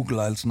noget Google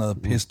og alt sådan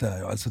noget pis der.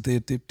 Jo. Altså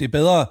det er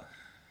bedre...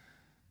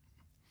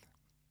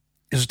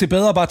 Jeg synes, det er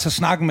bedre bare at tage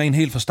snakken med hende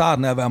helt fra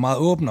starten af at være meget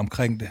åben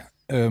omkring det.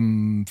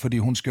 Fordi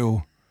hun skal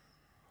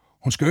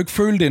jo ikke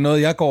føle, det er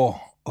noget, jeg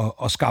går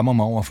og skammer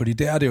mig over, fordi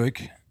det er det jo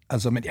ikke.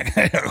 Altså, men jeg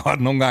kan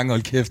godt nogle gange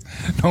holde kæft.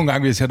 Nogle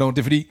gange, hvis jeg det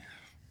er fordi,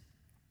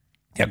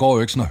 jeg går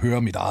jo ikke sådan og hører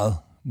mit eget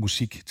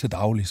musik til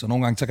daglig, så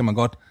nogle gange, så kan man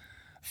godt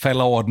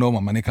falde over et nummer,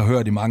 man ikke har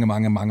hørt i mange,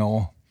 mange, mange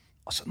år.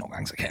 Og så nogle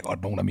gange, så kan jeg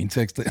godt nogle af mine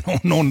tekster,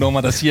 nogle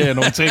numre, der siger jeg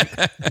nogle ting,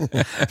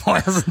 hvor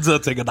jeg sådan sidder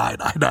og tænker,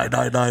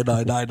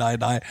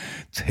 nej.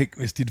 Tænk,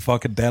 hvis din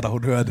fucking datter,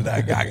 hun hører det der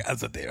engang.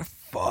 Altså, det er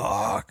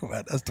fuck,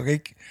 man. Altså,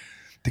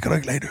 det kan du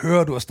ikke lade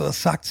høre, du har stået og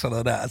sagt sådan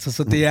noget der. Altså,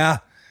 så det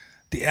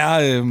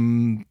er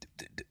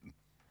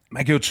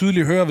man kan jo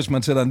tydeligt høre, hvis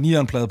man sætter en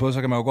neonplade på,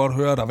 så kan man jo godt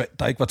høre,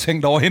 der ikke var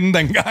tænkt over hende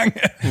dengang.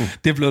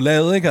 Det blev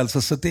lavet, ikke?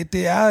 Altså, så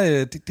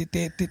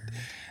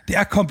det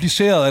er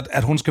kompliceret,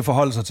 at hun skal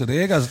forholde sig til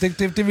det, ikke? Altså,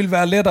 det ville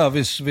være lettere,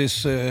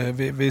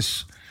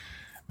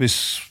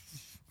 hvis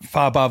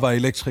far bare var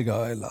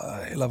elektriker,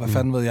 eller hvad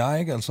fanden ved jeg,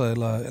 ikke? Altså,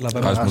 eller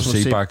hvad Rasmus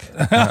Sebak.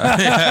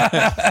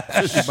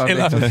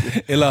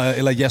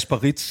 eller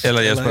Jasper Ritz.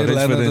 Eller Jasper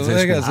Ritz, for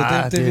det ikke?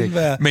 Altså, det ville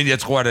være... Men jeg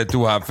tror, at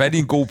du har fat i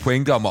en god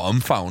pointe om at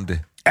omfavne det.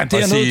 Ja, det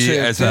er nødt til.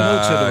 Altså, det er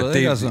nødt til, du ved,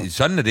 ikke? Altså.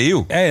 Sådan er det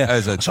jo. Ja.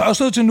 Altså. Så er jeg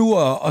også nødt til nu,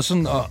 og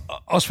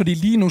også fordi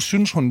lige nu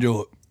synes hun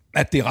jo,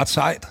 at det er ret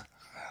sejt.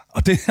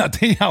 Og det er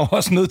jeg jo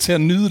også nødt til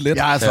at nyde lidt.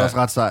 Jeg er altså også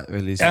ret sej, vil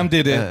jeg lige sige. Jamen, det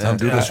er det. Jamen,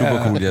 det er da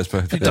super cool,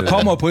 Jasper. Der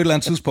kommer på et eller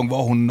andet tidspunkt,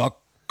 hvor hun nok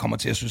kommer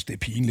til at synes, det er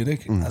pinligt,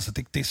 ikke? Altså,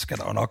 det skal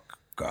der jo nok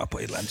gøre på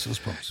et eller andet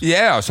tidspunkt.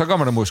 Ja, og så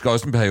kommer der måske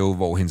også en periode,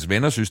 hvor hendes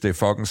venner synes, det er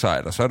fucking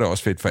sejt, og så er det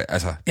også fedt for...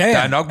 Altså, der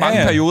er nok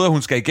mange perioder,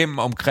 hun skal igennem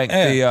omkring det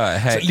at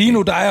have... Så lige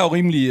nu, der er jo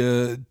rimelig...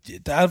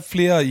 der er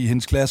flere i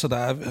hendes klasser, der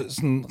er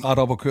sådan ret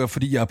op at køre,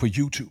 fordi jeg er på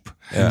YouTube.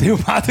 Ja. Det er jo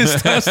bare det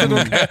største,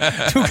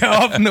 du kan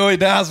opnå i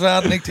deres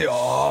verden, ikke? Det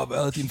er, hvad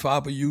er din far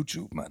på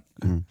YouTube, mand?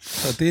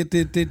 Så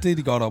det er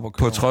de godt op at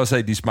køre. På trods af,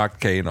 at de smagte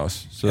kagen også.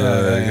 Så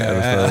er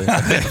du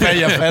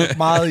stadig... Jeg faldt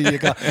meget i,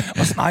 ikke?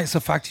 Og så, nej, så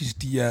faktisk,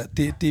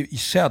 det er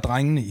især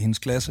drengene i hendes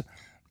klasse,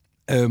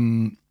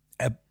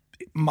 er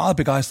meget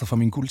begejstret for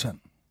min guldtand.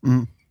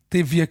 Det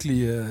er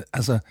virkelig,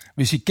 altså,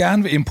 hvis I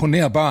gerne vil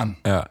imponere børn,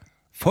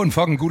 få en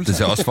fucking guldtand. Det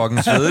ser også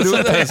fucking svedigt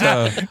ud,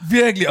 altså.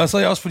 Virkelig, og så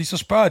er jeg også, fordi så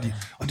spørger de,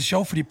 og det er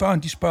sjovt, fordi børn,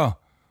 de spørger,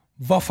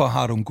 hvorfor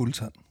har du en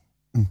guldtand?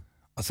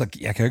 Og så,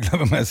 jeg kan jo ikke lade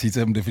være med at sige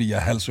til dem, det er, fordi jeg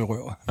er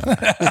halvsørøver.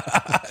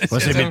 Hvor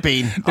se mit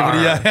ben. Det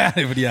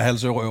er, fordi jeg er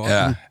halvsørøver.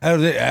 Ja. Er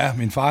du det? Ja,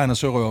 min far han er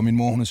sørøver, og min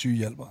mor hun er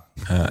sygehjælper.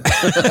 Ja.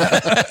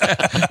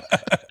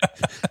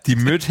 De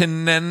mødte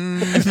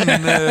hinanden.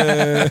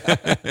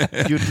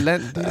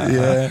 Jutland.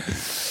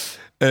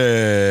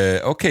 Ja.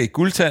 Okay,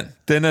 guldtand,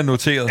 den er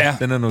noteret. Ja.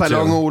 Den er noteret.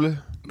 Ballon-Ole.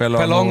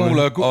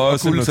 Ballon-Ole og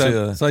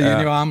guldtand. Så er I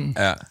inde i varmen.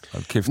 Ja.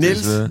 Kæft,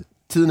 Niels,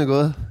 tiden er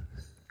gået.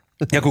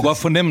 Jeg kunne godt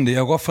fornemme det. Jeg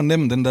kunne godt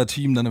fornemme, den der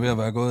time, den er ved at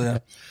være gået, ja.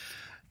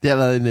 Det har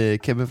været en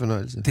kæmpe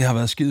fornøjelse. Det har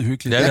været skide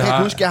hyggeligt. Ja, jeg kan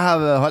ikke huske, at jeg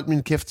har holdt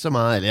min kæft så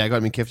meget. Eller jeg har ikke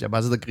holdt min kæft, jeg har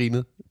bare siddet og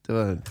grinet. Det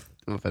var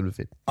fandme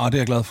fedt. Det er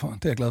jeg glad for.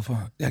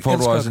 Får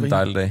du også en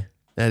dejlig dag?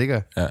 Ja, det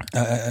gør ja.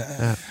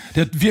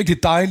 Det er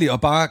virkelig dejligt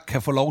at bare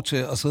kan få lov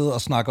til at sidde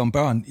og snakke om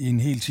børn i en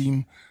hel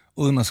time,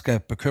 uden at skal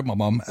bekymre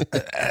mig om,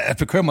 at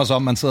bekymre sig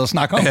om, man sidder og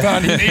snakker om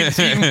børn i en hel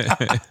time.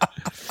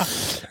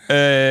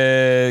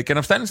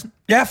 Genopstandelsen?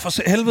 Ja,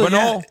 for helvede.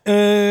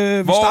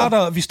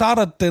 Hvornår? Vi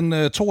starter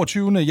den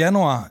 22.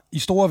 januar i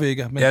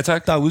Storvægge, men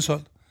der er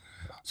udsolgt.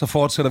 Så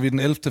fortsætter vi den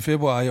 11.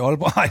 februar i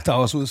Aalborg. Ej, der er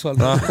også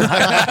udsolgt. Så er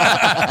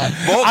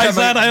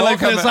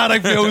der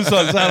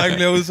ikke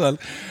flere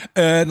udsolgt.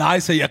 Nej,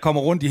 så jeg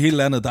kommer rundt i hele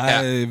landet. Der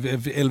er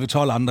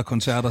 11-12 andre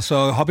koncerter.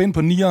 Så hop ind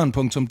på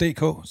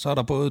nieren.dk, så er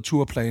der både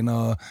turplaner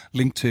og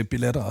link til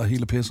billetter og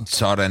hele pisset.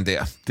 Sådan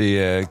der.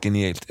 Det er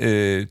genialt.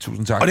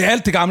 Tusind tak. Og det er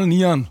alt det gamle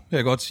Nieren, vil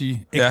jeg godt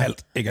sige.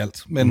 Ikke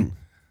alt, men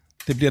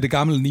det bliver det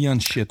gamle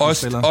Nieren shit,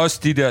 også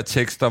de der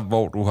tekster,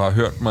 hvor du har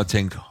hørt mig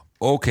tænkt,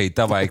 okay,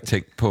 der var ikke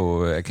tænkt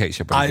på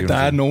Acacia. Nej, der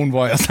er nogen,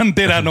 hvor jeg sådan,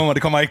 det der nummer,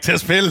 det kommer ikke til at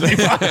spille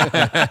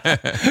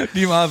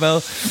lige meget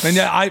hvad.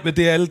 Men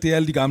det er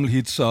alle de gamle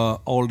hits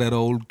og all that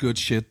old good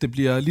shit. Det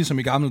bliver ligesom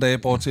i gamle dage,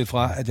 bortset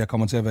fra, at jeg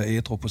kommer til at være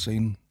ædru på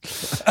scenen.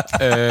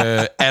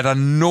 Er der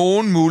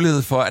nogen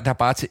mulighed for, at der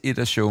bare til et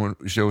af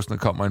showsene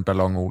kommer en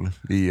Ballon-Ole?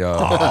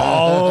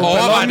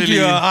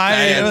 Ballondyr. Så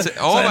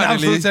er jeg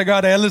nærmest til at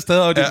gøre det alle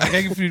steder, og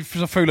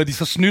så føler de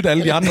så snydt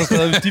alle de andre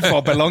steder, hvis de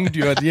får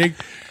ballondyr, de ikke...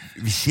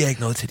 Vi siger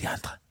ikke noget til de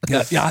andre.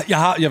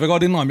 Jeg vil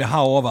godt indrømme, at jeg har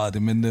overvejet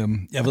det,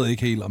 men jeg ved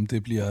ikke helt, om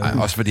det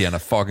bliver... Også fordi han er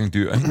fucking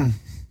dyr, ikke?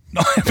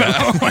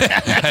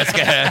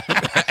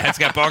 han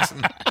skal have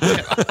boksen.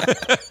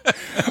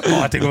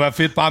 Det kunne være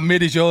fedt bare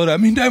midt i showet der.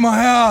 Mine damer og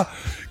herrer,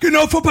 giv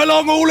op for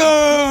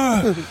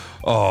Ballon-Ole!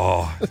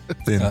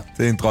 Det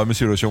er en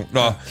drømmesituation.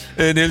 Nå,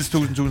 Niels,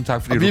 tusind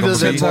tak, fordi du kom. Vi ved,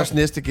 hvem vores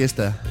næste gæst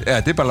er. Ja,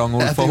 det er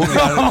Ballon-Ole.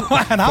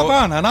 Han har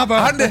børn.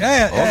 Han det?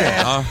 Ja.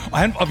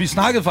 Okay. Og vi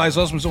snakkede faktisk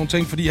også om sådan nogle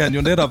ting, fordi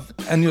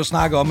han jo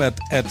snakkede om,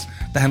 at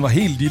da han var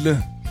helt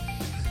lille,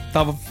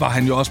 der var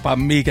han jo også bare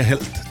mega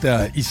helt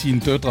der i sine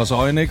døtres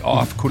øjne, ikke?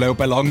 Og kunne lave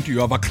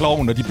ballondyr og var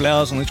klovn, og de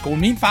bladrede sådan i skolen.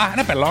 Min far, han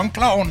er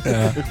ballonklovn.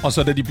 Ja. Og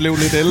så da de blev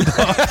lidt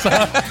ældre, så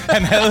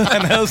han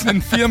havde sådan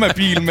en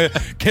firmabil med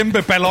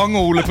kæmpe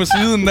ballonole på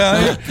siden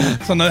der, ikke?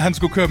 Så når han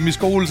skulle køre dem i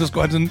skole, så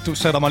skulle han sådan, du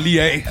sætter mig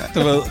lige af, du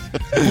ved.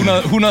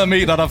 100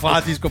 meter derfra,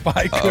 de skulle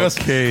bare ikke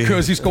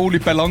køres i skole i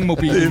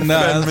ballonmobilen. Det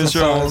er fandme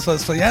sjovt.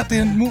 Så ja, det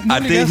er en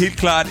mulighed. Det er helt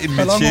klart en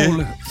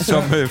métier,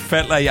 som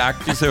falder i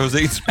agtelse hos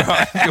ens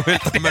børn, jo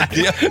ældre man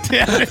bliver.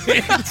 Det er det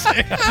helt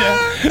sikkert,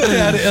 ja. Det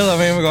er det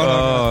eddermame godt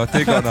nok.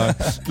 Det er godt nok.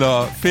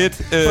 Nå, fedt.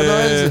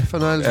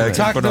 Fornøjelse. Ja,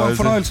 tak, det var en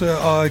fornøjelse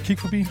at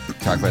kigge forbi.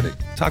 Tak for det.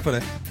 Tak for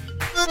det.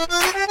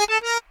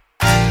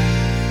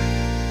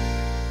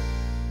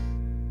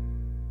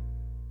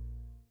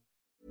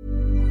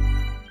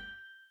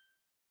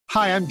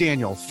 Hi, I'm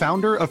Daniel,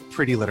 founder of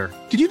Pretty Litter.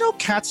 Did you know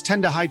cats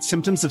tend to hide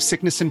symptoms of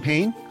sickness and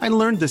pain? I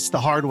learned this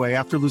the hard way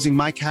after losing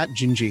my cat,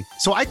 Gingy.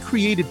 So I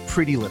created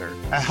Pretty Litter,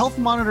 a health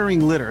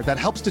monitoring litter that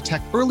helps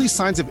detect early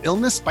signs of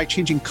illness by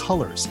changing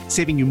colors,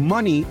 saving you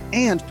money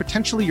and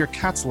potentially your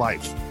cat's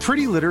life.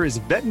 Pretty Litter is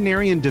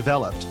veterinarian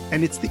developed,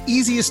 and it's the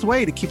easiest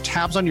way to keep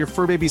tabs on your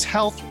fur baby's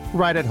health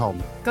right at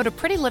home. Go to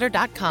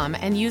prettylitter.com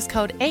and use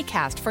code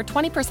ACAST for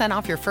 20%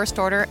 off your first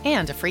order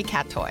and a free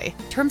cat toy.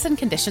 Terms and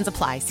conditions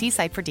apply. See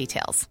site for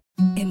details.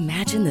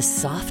 Imagine the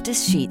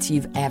softest sheets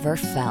you've ever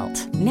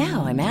felt.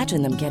 Now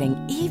imagine them getting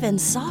even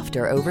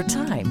softer over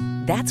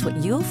time. That's what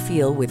you'll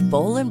feel with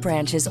Boll &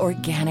 Branch's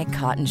organic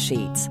cotton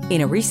sheets.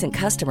 In a recent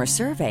customer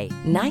survey,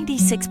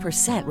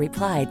 96%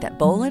 replied that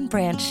Boll &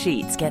 Branch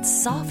sheets get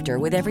softer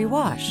with every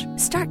wash.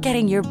 Start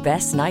getting your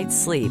best night's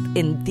sleep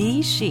in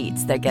these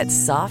sheets that get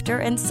softer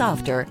and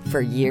softer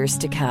for years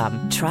to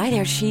come. Try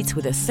their sheets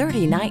with a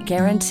 30-night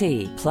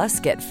guarantee. Plus,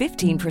 get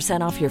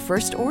 15% off your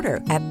first order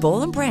at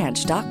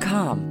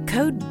bollandbranch.com.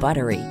 Code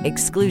BUTTERY.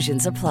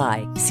 Exclusions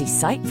apply. See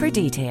site for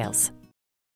details.